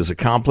bail with his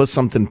accomplice.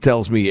 Something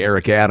tells me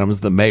Eric Adams,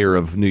 the mayor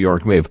of New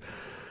York, may have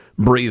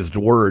breathed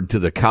word to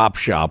the cop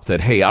shop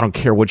that, hey, I don't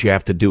care what you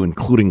have to do,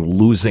 including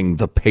losing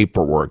the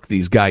paperwork.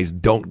 These guys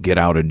don't get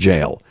out of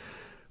jail.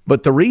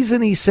 But the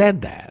reason he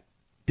said that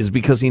is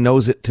because he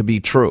knows it to be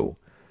true.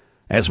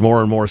 As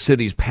more and more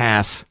cities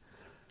pass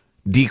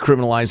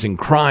decriminalizing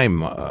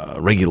crime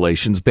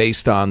regulations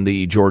based on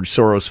the George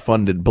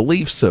Soros-funded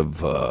beliefs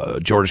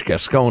of George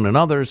Gascon and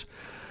others,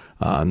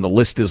 and the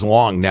list is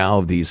long now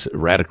of these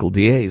radical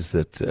DAs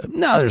that,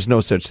 no, there's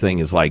no such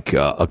thing as like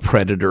a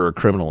predator or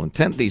criminal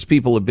intent. These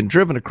people have been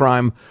driven to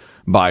crime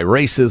by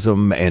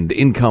racism and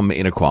income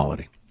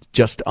inequality. It's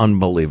just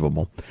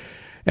unbelievable.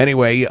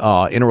 Anyway,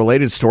 in a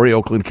related story,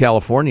 Oakland,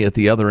 California, at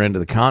the other end of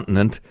the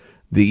continent,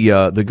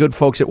 the good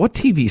folks at what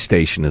TV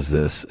station is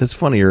this? It's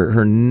funny.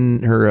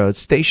 Her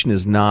station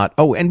is not.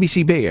 Oh,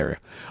 NBC Bay Area.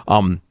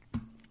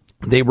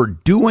 They were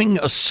doing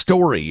a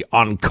story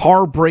on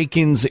car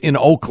break-ins in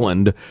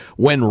Oakland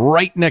when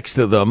right next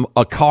to them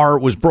a car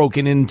was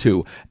broken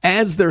into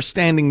as they're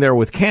standing there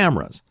with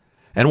cameras.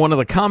 And one of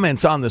the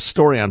comments on this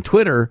story on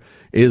Twitter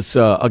is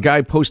a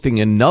guy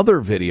posting another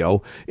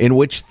video in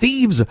which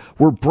thieves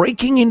were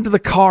breaking into the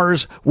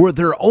cars where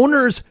their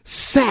owners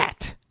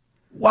sat.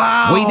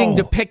 Wow. Waiting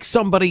to pick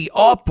somebody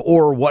up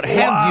or what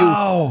have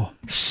you.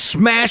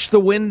 Smash the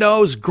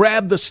windows,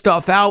 grab the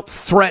stuff out,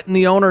 threaten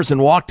the owners,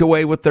 and walked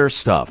away with their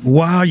stuff.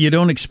 Wow, you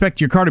don't expect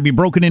your car to be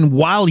broken in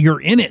while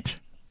you're in it.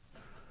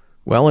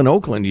 Well, in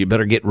Oakland, you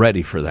better get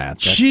ready for that.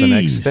 That's Jeez. The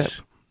next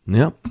step.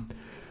 Yep.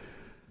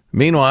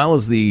 Meanwhile,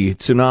 as the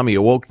tsunami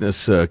of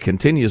wokeness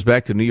continues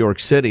back to New York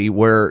City,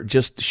 where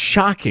just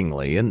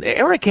shockingly, and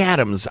Eric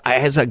Adams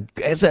has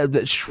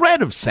a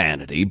shred of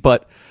sanity,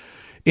 but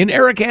in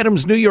Eric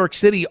Adams' New York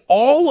City,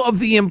 all of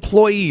the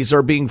employees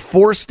are being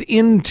forced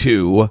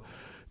into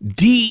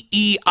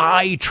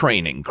DEI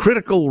training,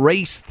 critical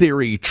race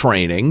theory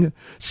training,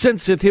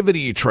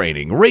 sensitivity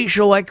training,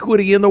 racial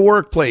equity in the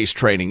workplace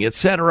training, et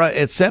cetera,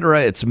 et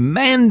cetera. It's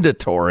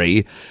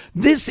mandatory.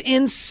 This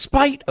in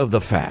spite of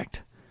the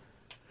fact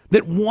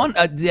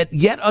that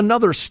yet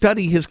another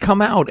study has come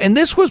out, and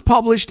this was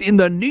published in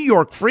the New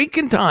York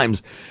freaking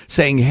Times,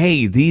 saying,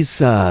 hey, these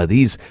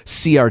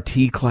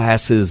CRT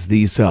classes,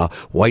 these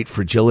white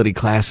fragility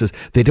classes,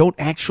 they don't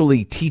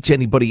actually teach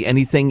anybody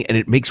anything, and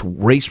it makes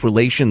race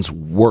relations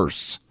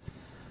worse.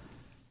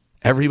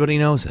 Everybody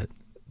knows it,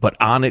 but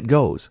on it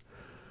goes.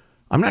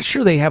 I'm not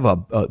sure they have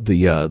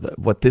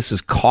what this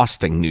is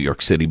costing New York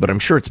City, but I'm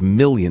sure it's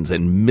millions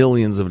and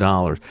millions of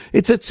dollars.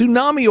 It's a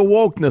tsunami of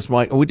wokeness,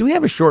 Mike. Do we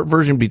have a short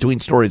version between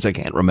stories? I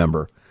can't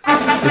remember.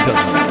 It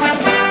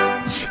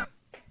doesn't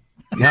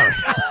matter.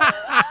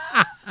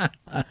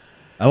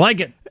 I like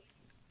it.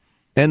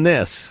 And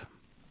this.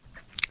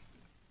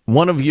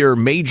 One of your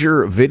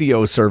major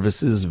video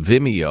services,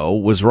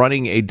 Vimeo, was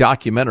running a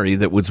documentary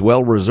that was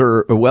well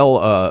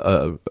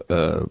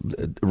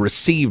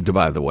received,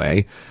 by the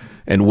way,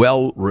 and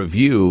well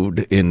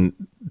reviewed,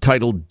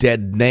 entitled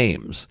Dead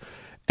Names.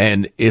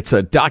 And it's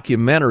a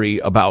documentary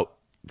about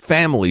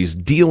families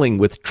dealing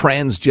with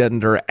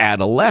transgender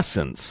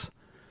adolescents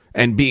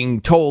and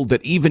being told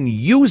that even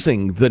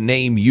using the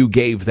name you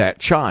gave that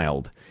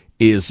child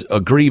is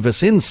a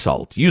grievous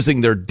insult,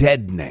 using their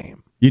dead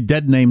name. You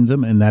dead named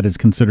them, and that is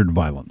considered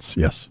violence,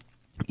 yes.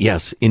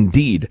 Yes,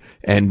 indeed.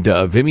 And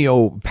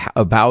Vimeo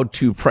bowed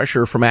to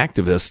pressure from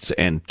activists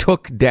and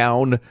took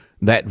down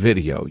that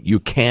video. You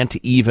can't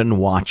even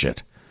watch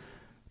it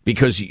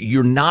because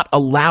you're not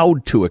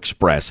allowed to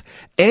express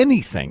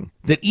anything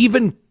that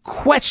even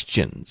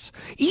questions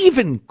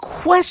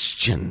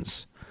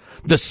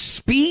the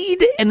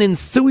speed and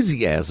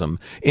enthusiasm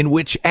in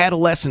which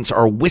adolescents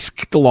are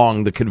whisked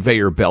along the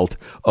conveyor belt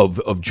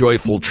of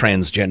joyful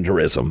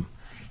transgenderism.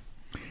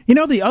 You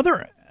know, the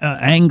other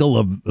angle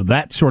of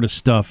that sort of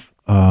stuff,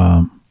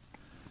 I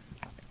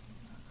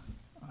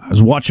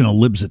was watching a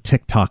Libs of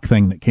TikTok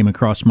thing that came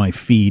across my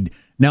feed.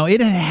 Now,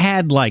 it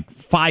had like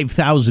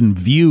 5,000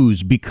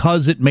 views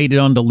because it made it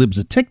onto Libs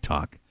of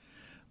TikTok.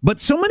 But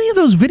so many of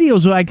those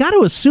videos, I got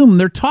to assume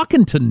they're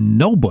talking to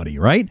nobody,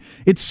 right?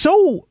 It's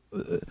so...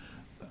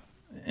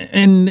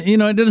 and, you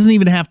know, it doesn't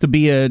even have to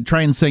be a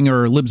Try and Sing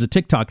or Libs of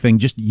TikTok thing.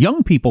 Just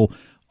young people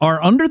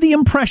are under the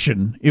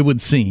impression, it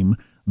would seem,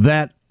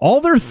 that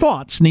all their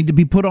thoughts need to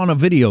be put on a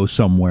video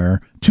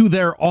somewhere to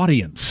their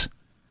audience,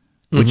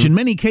 which in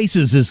many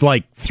cases is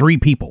like 3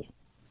 people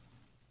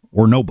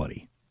or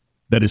nobody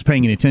that is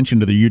paying any attention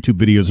to their YouTube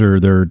videos or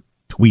their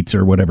tweets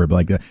or whatever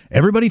like that.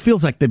 Everybody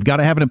feels like they've got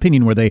to have an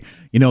opinion where they,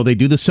 you know, they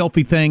do the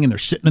selfie thing and they're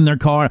sitting in their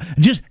car.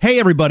 Just, hey,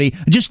 everybody,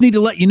 I just need to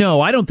let you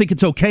know, I don't think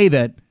it's okay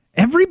that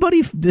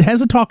everybody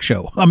has a talk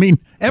show. I mean,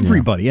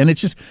 everybody. Yeah. And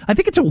it's just, I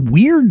think it's a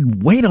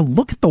weird way to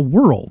look at the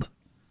world.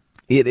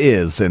 It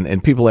is,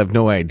 and people have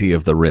no idea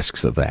of the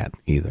risks of that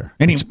either.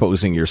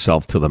 Exposing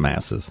yourself to the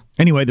masses.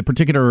 Anyway, the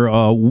particular,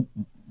 I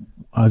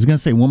was going to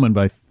say woman,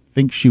 but I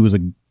think she was a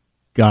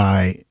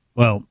guy.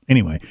 Well,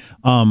 anyway,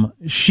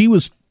 she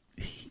was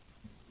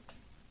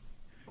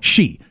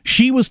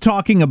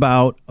talking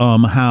about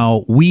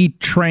how we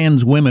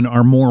trans women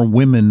are more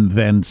women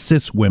than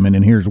cis women,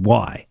 and here's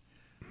why.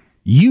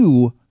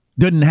 You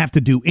didn't have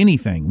to do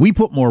anything. We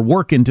put more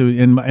work into,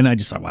 and I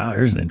just thought, wow,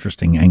 here's an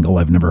interesting angle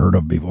I've never heard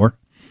of before.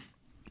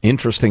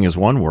 Interesting is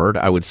one word.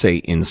 I would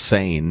say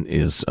insane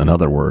is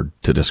another word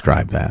to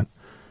describe that.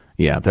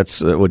 Yeah,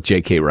 that's what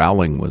J.K.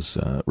 Rowling was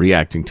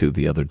reacting to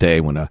the other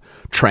day when a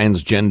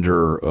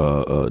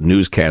transgender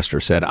newscaster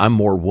said, "I'm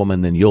more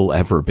woman than you'll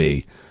ever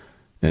be."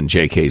 And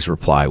J.K.'s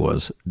reply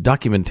was,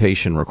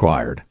 "Documentation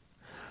required."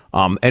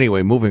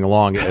 Anyway, moving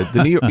along,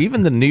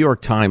 even the New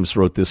York Times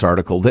wrote this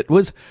article that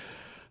was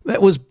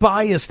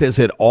biased as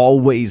it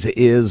always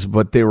is,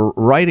 but they were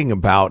writing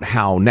about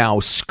how now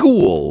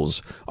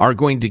schools are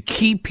going to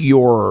keep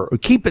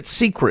it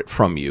secret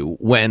from you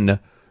when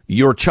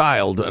your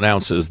child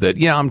announces that,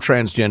 yeah, I'm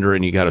transgender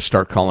and you got to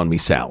start calling me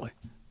Sally.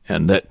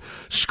 And that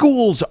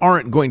schools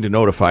aren't going to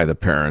notify the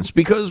parents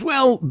because,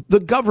 well, the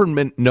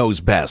government knows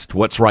best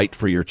what's right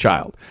for your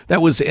child.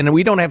 And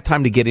we don't have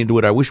time to get into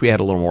it. I wish we had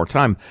a little more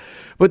time.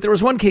 But there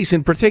was one case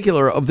in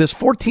particular of this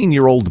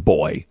 14-year-old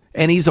boy,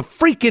 and he's a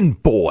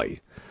freaking boy,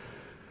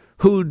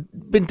 who'd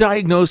been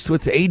diagnosed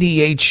with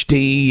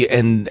ADHD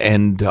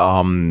and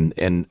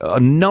a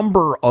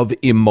number of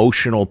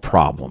emotional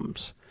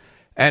problems,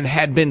 and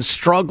had been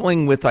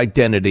struggling with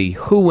identity.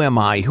 Who am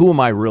I? Who am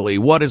I really?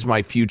 What is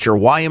my future?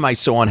 Why am I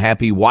so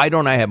unhappy? Why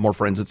don't I have more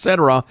friends,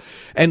 etc.?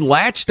 And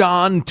latched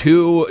on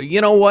to,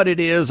 you know what it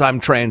is? I'm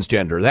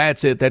transgender.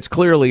 That's it. That's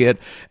clearly it.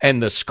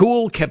 And the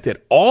school kept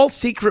it all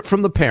secret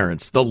from the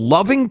parents, the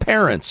loving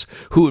parents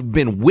who have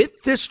been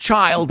with this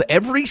child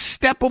every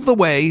step of the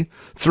way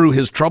through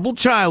his troubled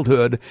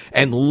childhood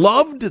and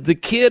loved the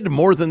kid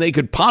more than they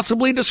could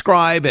possibly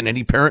describe. And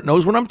any parent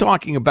knows what I'm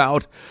talking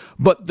about.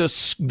 But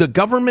the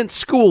government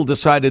school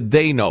decided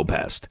they know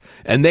best,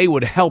 and they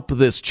would help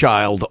this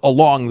child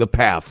along the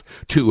path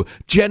to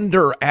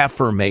gender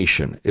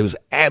affirmation. It was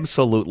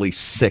absolutely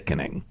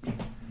sickening.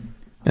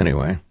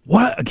 Anyway.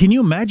 What? Can you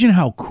imagine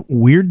how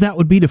weird that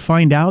would be to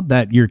find out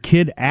that your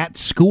kid at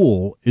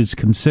school is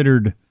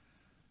considered,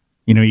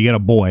 you know, you got a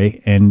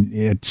boy, and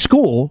at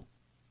school,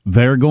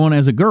 they're going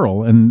as a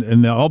girl,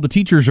 and all the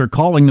teachers are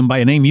calling them by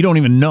a name you don't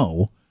even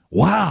know.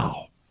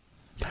 Wow.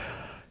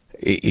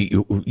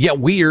 Yeah,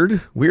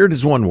 weird. Weird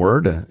is one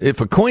word.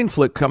 If a coin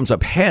flip comes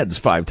up heads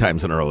 5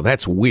 times in a row,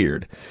 that's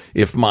weird.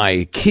 If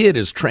my kid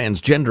is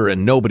transgender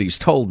and nobody's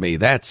told me,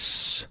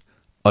 that's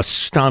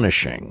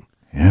astonishing.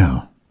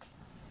 Yeah.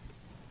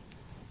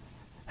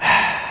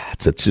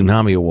 It's a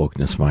tsunami of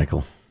wokeness,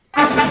 Michael.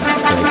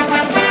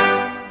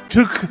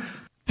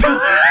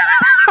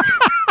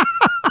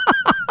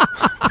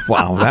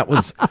 Wow, that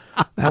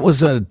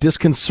was a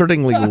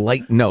disconcertingly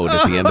light note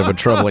at the end of a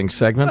troubling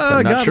segment.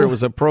 I'm not sure it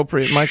was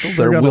appropriate, Michael.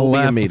 There will be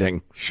a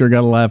meeting. Sure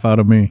got a laugh out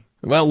of me.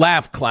 Well,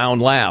 laugh, clown,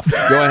 laugh.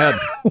 Go ahead.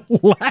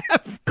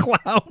 Laugh,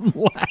 clown,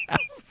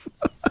 laugh.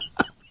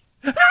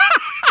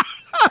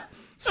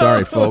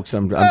 Sorry, folks.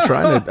 I'm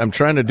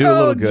trying to do a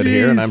little good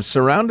here, and I'm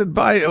surrounded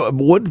by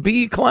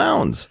would-be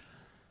clowns.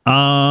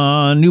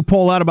 New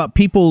poll out about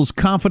people's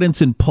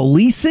confidence in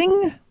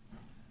policing,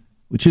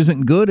 which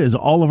isn't good as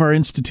all of our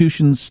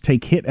institutions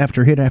take hit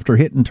after hit after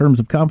hit in terms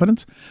of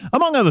confidence.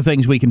 Among other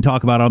things we can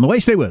talk about on the way.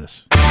 Stay with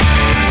us.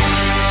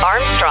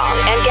 Armstrong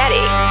and Getty.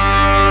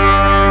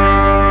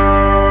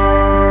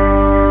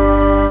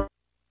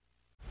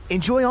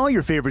 Enjoy all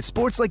your favorite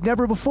sports like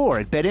never before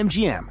at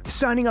BetMGM.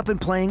 Signing up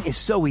and playing is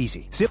so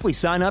easy. Simply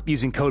sign up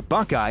using code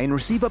Buckeye and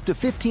receive up to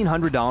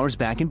 $1,500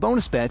 back in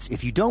bonus bets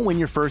if you don't win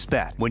your first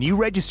bet. When you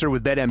register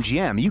with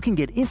BetMGM, you can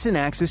get instant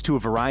access to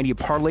a variety of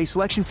parlay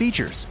selection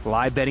features,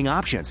 live betting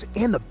options,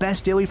 and the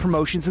best daily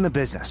promotions in the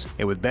business.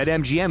 And with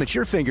BetMGM at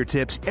your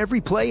fingertips, every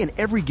play and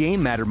every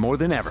game matter more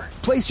than ever.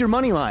 Place your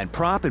moneyline,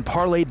 prop, and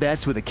parlay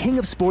bets with the king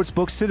of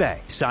sportsbooks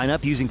today. Sign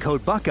up using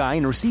code Buckeye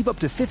and receive up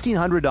to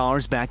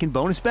 $1,500 back in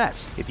bonus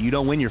bets if you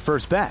don't win your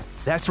first bet.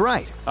 That's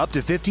right, up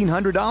to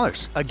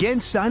 $1,500. Again,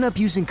 sign up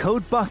using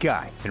code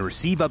Buckeye and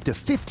receive up to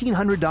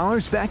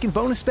 $1,500 back in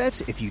bonus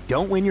bets if you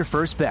don't win your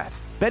first bet.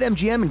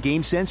 BetMGM and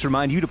GameSense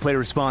remind you to play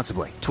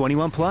responsibly.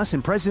 21 plus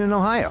and present in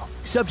Ohio.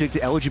 Subject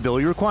to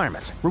eligibility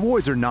requirements.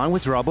 Rewards are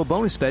non-withdrawable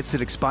bonus bets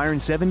that expire in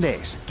 7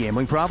 days.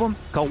 Gambling problem?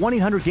 Call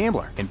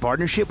 1-800-GAMBLER in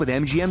partnership with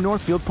MGM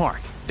Northfield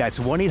Park. That's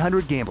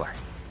 1-800-GAMBLER.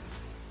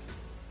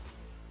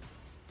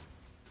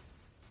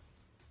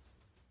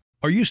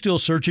 Are you still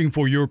searching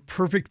for your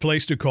perfect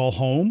place to call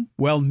home?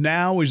 Well,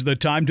 now is the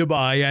time to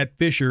buy at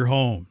Fisher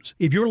Homes.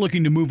 If you're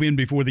looking to move in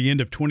before the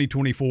end of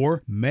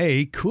 2024,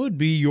 May could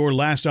be your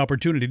last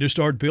opportunity to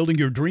start building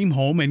your dream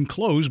home and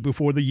close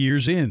before the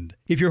year's end.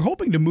 If you're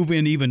hoping to move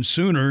in even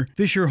sooner,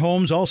 Fisher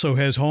Homes also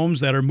has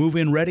homes that are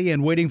move-in ready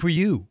and waiting for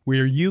you,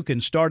 where you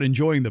can start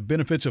enjoying the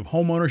benefits of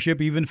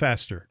homeownership even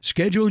faster.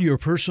 Schedule your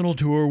personal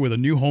tour with a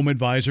new home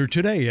advisor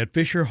today at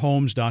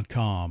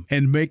FisherHomes.com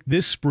and make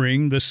this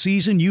spring the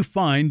season you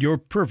find your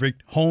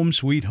perfect home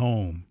sweet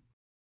home.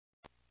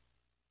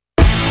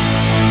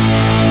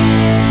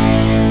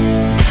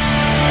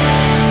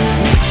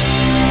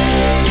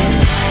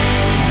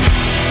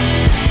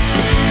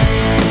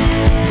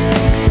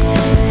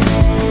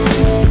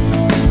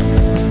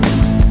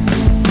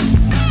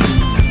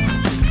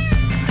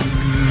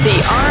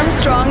 The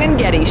Armstrong and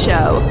Getty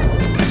Show.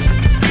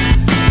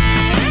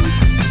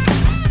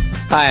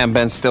 Hi, I'm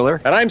Ben Stiller.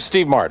 And I'm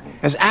Steve Martin.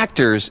 As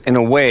actors, in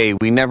a way,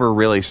 we never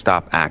really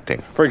stop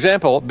acting. For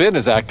example, Ben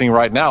is acting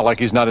right now like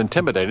he's not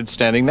intimidated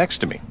standing next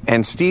to me.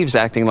 And Steve's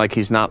acting like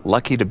he's not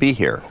lucky to be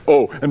here.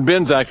 Oh, and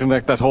Ben's acting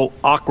like that whole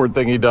awkward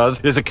thing he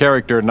does is a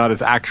character, not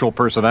his actual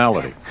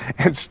personality.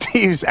 And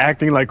Steve's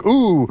acting like,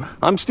 ooh,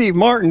 I'm Steve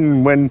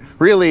Martin, when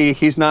really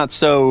he's not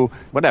so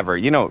whatever.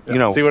 You know.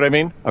 See what I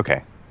mean?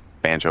 Okay.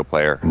 Banjo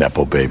player.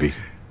 Nepo baby.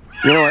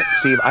 You know what,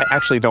 Steve? I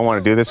actually don't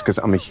want to do this because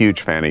I'm a huge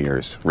fan of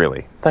yours,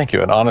 really. Thank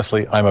you, and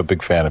honestly, I'm a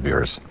big fan of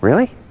yours.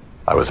 Really?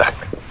 I was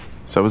acting.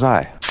 So was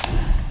I.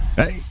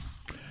 Hey.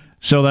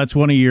 So that's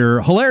one of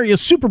your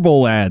hilarious Super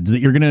Bowl ads that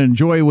you're going to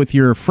enjoy with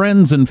your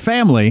friends and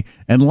family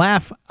and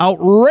laugh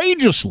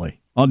outrageously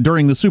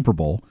during the Super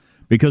Bowl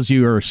because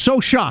you are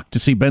so shocked to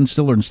see Ben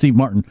Stiller and Steve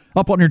Martin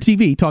up on your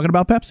TV talking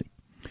about Pepsi.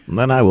 And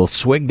then I will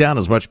swig down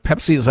as much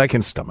Pepsi as I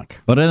can stomach.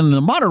 But in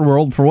the modern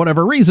world, for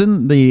whatever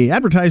reason, the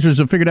advertisers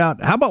have figured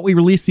out, how about we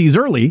release these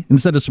early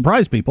instead of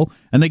surprise people,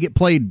 and they get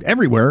played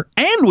everywhere,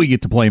 and we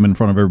get to play them in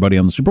front of everybody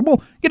on the Super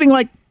Bowl, getting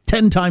like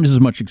 10 times as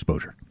much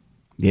exposure.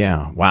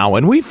 Yeah, wow,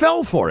 and we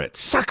fell for it.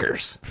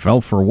 Suckers. Fell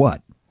for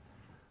what?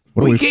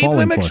 We gave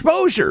them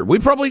exposure. We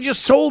probably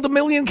just sold 1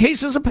 million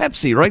cases of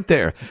Pepsi right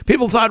there.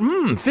 People thought,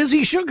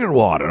 fizzy sugar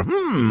water.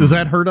 Does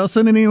that hurt us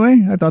in any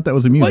way? I thought that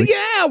was amusing. Well,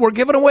 yeah, we're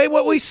giving away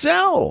what we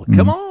sell.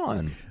 Come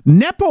on.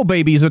 Nepo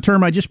baby is a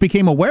term I just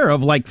became aware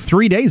of like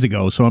 3 days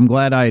ago, so I'm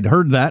glad I'd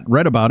heard that,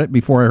 read about it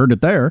before I heard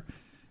it there.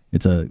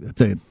 It's a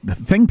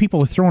thing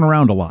people are throwing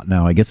around a lot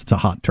now. I guess it's a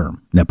hot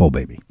term, Nepo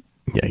baby.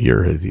 Yeah,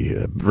 you're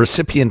the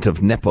recipient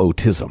of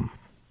nepotism.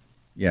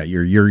 Yeah,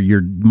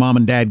 your mom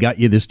and dad got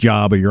you this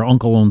job, or your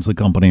uncle owns the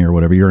company, or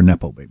whatever. You're a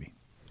Nepo baby.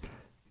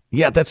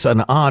 Yeah, that's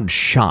an odd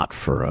shot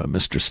for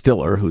Mr.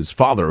 Stiller, whose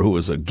father, who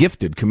was a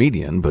gifted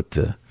comedian, but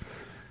that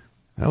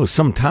was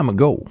some time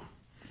ago.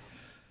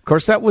 Of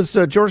course, that was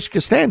George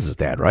Costanza's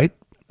dad, right?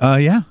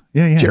 Yeah.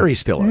 Jerry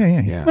Stiller.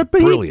 Yeah. But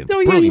brilliant.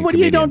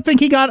 You don't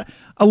think he got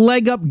a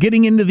leg up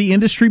getting into the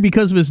industry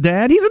because of his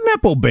dad? He's a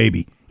Nepo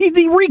baby.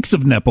 He reeks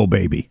of Nepo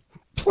baby.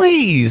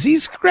 Please,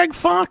 he's Greg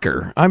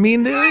Fokker. I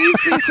mean,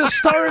 he's a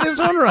star in his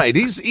own right.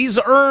 He's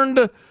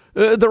earned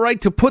the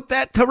right to put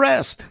that to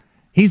rest.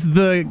 He's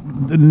the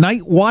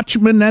night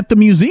watchman at the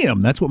museum.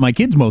 That's what my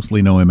kids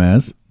mostly know him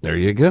as. There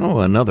you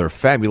go. Another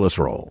fabulous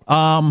role.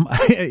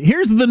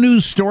 Here's the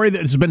news story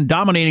that has been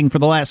dominating for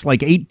the last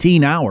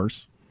 18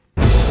 hours.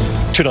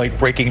 Tonight,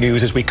 breaking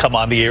news as we come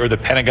on the air, the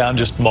Pentagon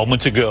just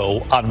moments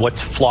ago on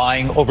what's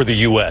flying over the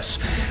U.S.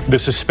 The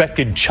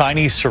suspected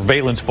Chinese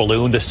surveillance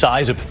balloon the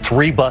size of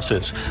 3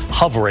 buses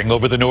hovering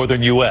over the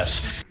northern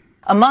U.S.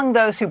 Among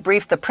those who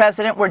briefed the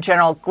president were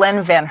General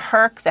Glenn Van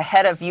Herk, the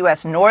head of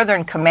U.S.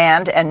 Northern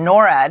Command and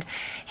NORAD.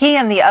 He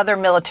and the other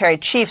military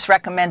chiefs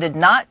recommended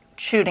not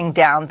shooting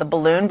down the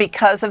balloon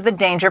because of the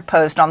danger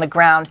posed on the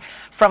ground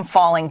from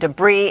falling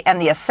debris and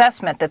the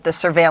assessment that the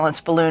surveillance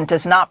balloon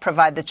does not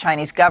provide the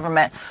Chinese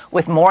government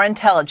with more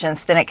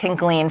intelligence than it can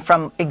glean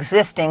from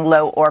existing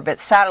low-orbit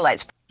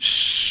satellites.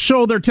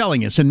 So they're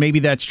telling us, and maybe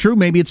that's true,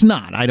 maybe it's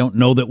not. I don't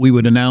know that we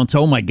would announce,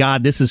 oh my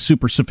God, this is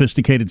super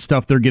sophisticated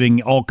stuff. They're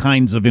getting all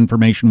kinds of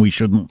information we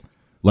shouldn't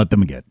let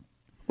them get.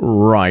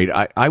 Right.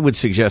 I would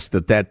suggest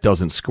that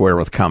doesn't square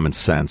with common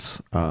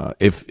sense.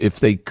 If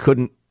they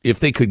could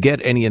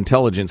get any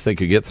intelligence they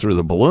could get through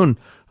the balloon,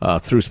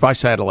 through spy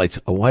satellites,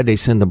 why'd they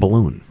send the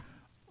balloon?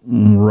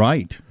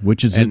 Right.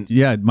 Which is,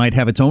 it might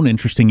have its own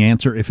interesting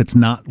answer if it's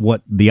not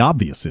what the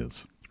obvious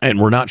is. And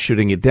we're not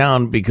shooting it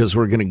down because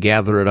we're going to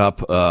gather it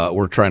up.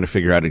 We're trying to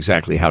figure out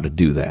exactly how to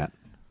do that.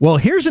 Well,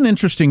 here's an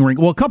interesting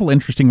wrinkle. Well, a couple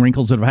interesting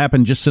wrinkles that have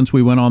happened just since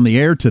we went on the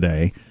air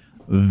today.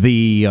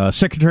 The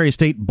Secretary of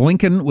State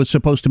Blinken was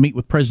supposed to meet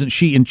with President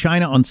Xi in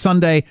China on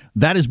Sunday.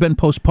 That has been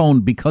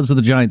postponed because of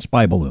the giant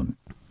spy balloon,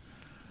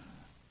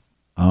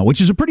 which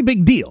is a pretty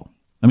big deal.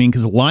 I mean,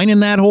 because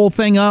lining that whole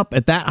thing up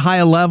at that high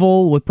a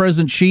level with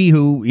President Xi,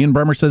 who Ian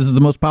Bremmer says is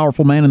the most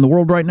powerful man in the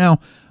world right now,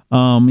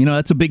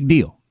 that's a big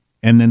deal.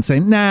 And then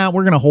saying,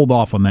 we're going to hold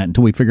off on that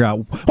until we figure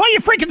out, why are you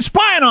freaking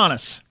spying on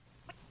us?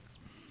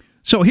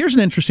 So here's an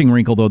interesting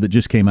wrinkle, though, that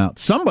just came out.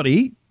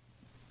 Somebody,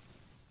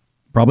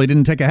 probably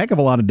didn't take a heck of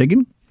a lot of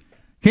digging,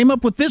 came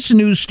up with this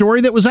news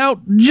story that was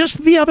out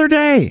just the other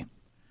day.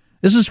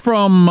 This is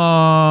from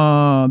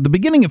the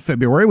beginning of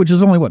February, which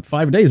is only,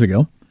 5 days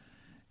ago.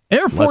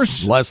 Air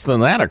Force... Less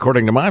than that,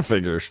 according to my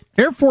figures.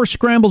 Air Force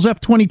scrambles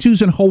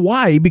F-22s in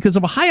Hawaii because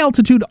of a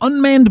high-altitude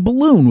unmanned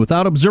balloon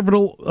without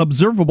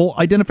observable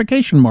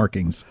identification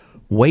markings.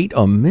 Wait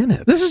a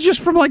minute. This is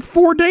just from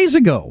 4 days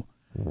ago.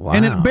 Wow.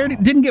 And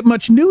it didn't get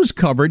much news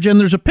coverage, and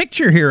there's a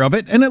picture here of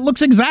it, and it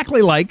looks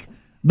exactly like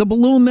the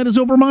balloon that is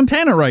over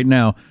Montana right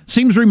now.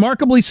 Seems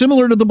remarkably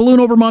similar to the balloon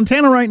over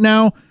Montana right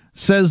now,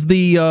 says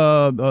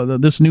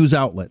this news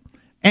outlet.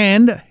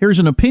 And here's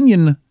an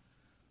opinion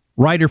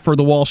writer for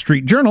the Wall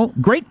Street Journal.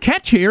 Great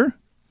catch here.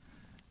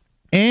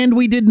 And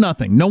we did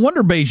nothing. No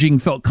wonder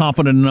Beijing felt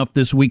confident enough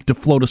this week to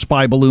float a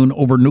spy balloon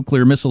over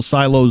nuclear missile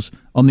silos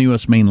on the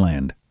U.S.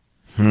 mainland.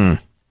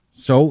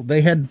 So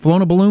they had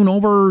flown a balloon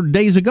over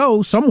days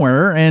ago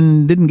somewhere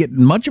and didn't get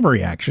much of a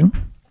reaction.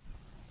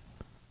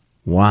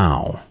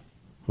 Wow.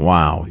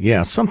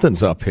 Yeah,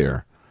 something's up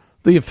here.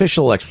 The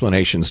official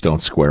explanations don't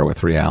square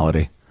with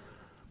reality.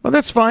 Well,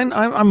 that's fine.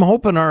 I'm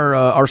hoping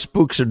our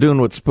spooks are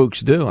doing what spooks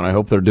do, and I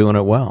hope they're doing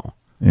it well.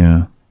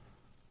 Yeah.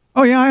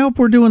 Oh, yeah, I hope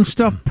we're doing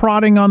stuff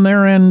prodding on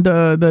their end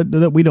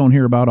that we don't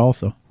hear about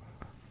also.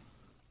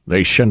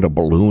 They send a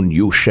balloon,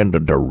 you send a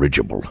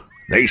dirigible.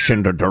 They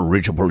send a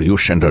dirigible, you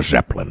send a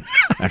Zeppelin.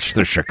 That's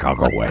the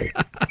Chicago way.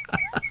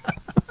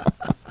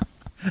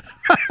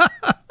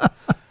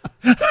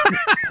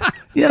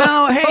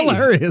 Hey,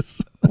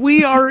 hilarious.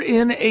 We are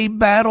in a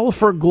battle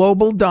for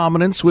global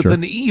dominance with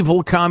an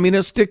evil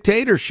communist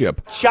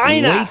dictatorship.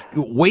 China.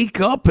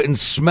 Wake up and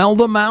smell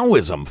the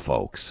Maoism,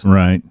 folks.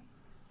 Right.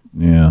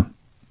 Yeah.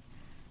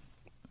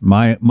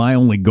 My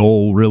only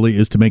goal really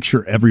is to make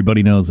sure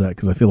everybody knows that,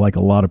 because I feel like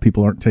a lot of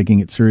people aren't taking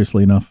it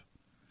seriously enough.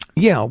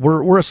 Yeah,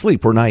 we're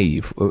asleep. We're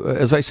naive.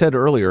 As I said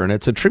earlier, and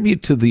it's a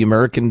tribute to the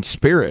American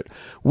spirit.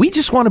 We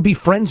just want to be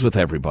friends with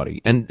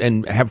everybody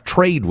and have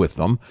trade with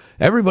them.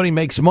 Everybody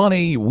makes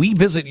money. We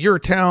visit your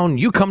town.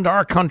 You come to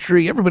our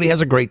country. Everybody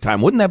has a great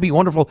time. Wouldn't that be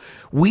wonderful?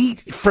 We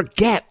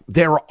forget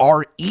there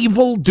are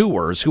evil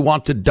doers who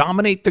want to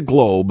dominate the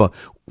globe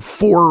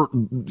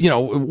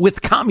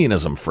with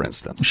communism, for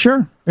instance.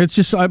 Sure. It's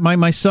just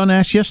my son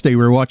asked yesterday,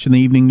 we were watching the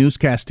evening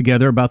newscast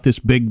together about this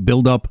big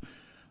buildup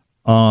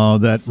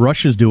that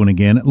Russia's doing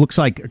again. It looks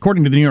like,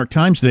 according to the New York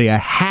Times today,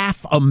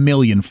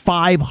 500,000,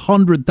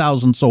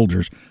 500,000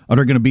 soldiers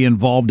are going to be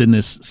involved in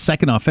this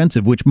second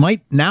offensive, which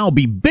might now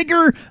be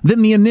bigger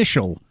than the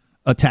initial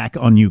attack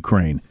on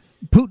Ukraine.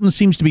 Putin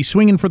seems to be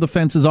swinging for the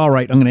fences. All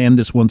right, I'm going to end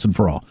this once and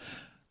for all.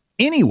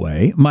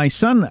 Anyway, my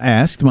son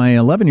asked my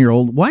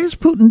 11-year-old, why is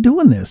Putin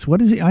doing this?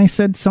 What is it? I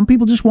said, some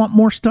people just want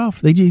more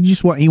stuff.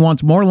 He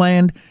wants more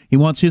land. He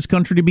wants his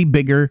country to be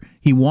bigger.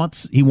 He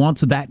wants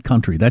that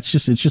country. It's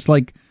just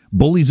like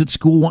bullies at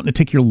school wanting to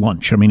take your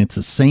lunch. I mean, it's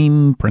the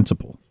same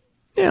principle.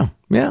 Yeah,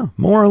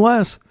 more or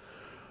less.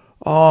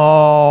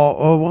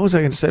 Oh, what was I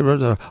going to say?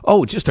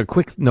 Just a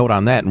quick note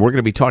on that, and we're going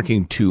to be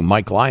talking to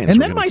Mike Lyons.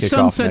 And then my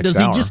son said,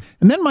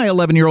 and then my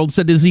 11-year-old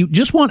said, does he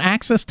just want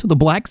access to the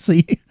Black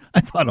Sea? I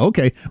thought,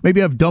 okay,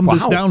 maybe I've dumbed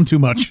this down too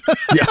much.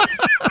 Yeah,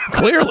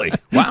 clearly.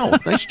 Wow,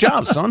 nice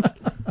job, son.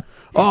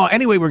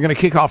 Anyway, we're going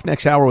to kick off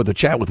next hour with a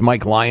chat with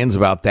Mike Lyons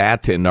about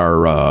that and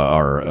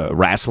our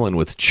wrestling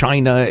with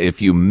China.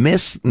 If you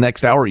miss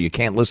next hour, you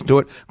can't listen to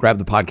it, grab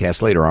the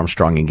podcast later,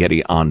 Armstrong and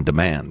Getty On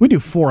Demand. We do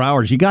 4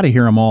 hours. You got to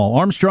hear them all.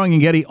 Armstrong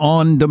and Getty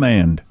On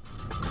Demand.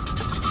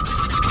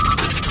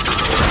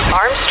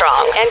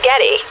 Armstrong and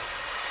Getty.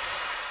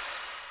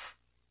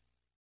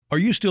 Are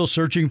you still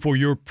searching for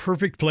your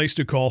perfect place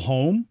to call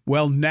home?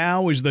 Well,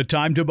 now is the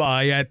time to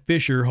buy at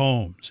Fisher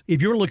Homes.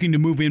 If you're looking to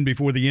move in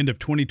before the end of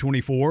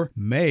 2024,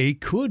 May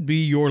could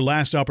be your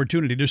last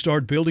opportunity to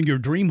start building your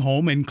dream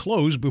home and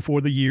close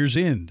before the year's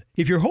end.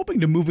 If you're hoping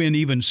to move in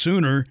even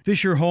sooner,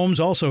 Fisher Homes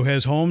also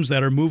has homes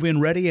that are move-in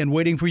ready and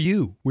waiting for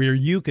you, where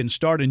you can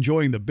start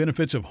enjoying the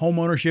benefits of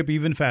homeownership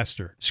even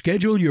faster.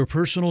 Schedule your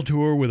personal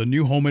tour with a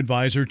new home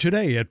advisor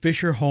today at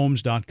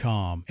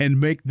FisherHomes.com and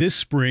make this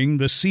spring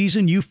the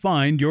season you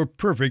find your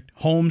perfect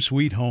home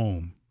sweet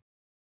home.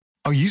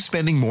 Are you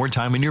spending more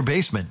time in your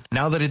basement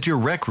now that it's your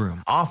rec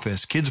room,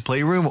 office, kids'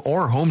 playroom,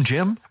 or home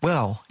gym?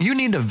 Well, you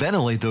need to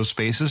ventilate those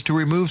spaces to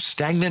remove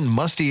stagnant,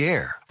 musty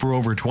air. For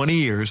over 20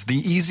 years, the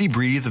Easy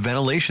Breathe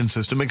ventilation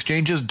system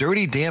exchanges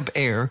dirty, damp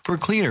air for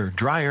cleaner,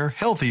 drier,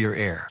 healthier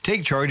air.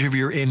 Take charge of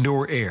your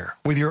indoor air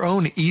with your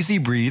own Easy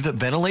Breathe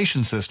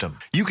ventilation system.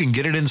 You can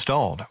get it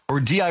installed, or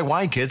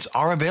DIY kits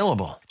are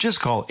available.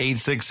 Just call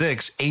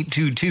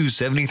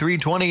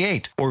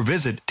 866-822-7328 or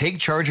visit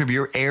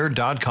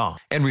takechargeofyourair.com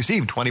and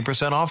receive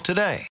 20% off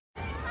today.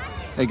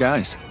 Hey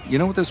guys, you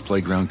know what this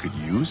playground could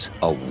use?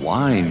 A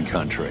wine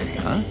country,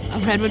 huh? A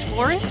redwood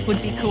forest would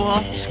be cool.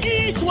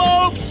 Ski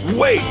slopes!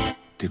 Wait!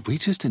 Did we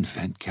just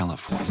invent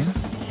California?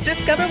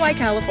 Discover why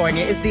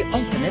California is the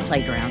ultimate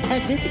playground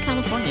at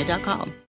visitcalifornia.com.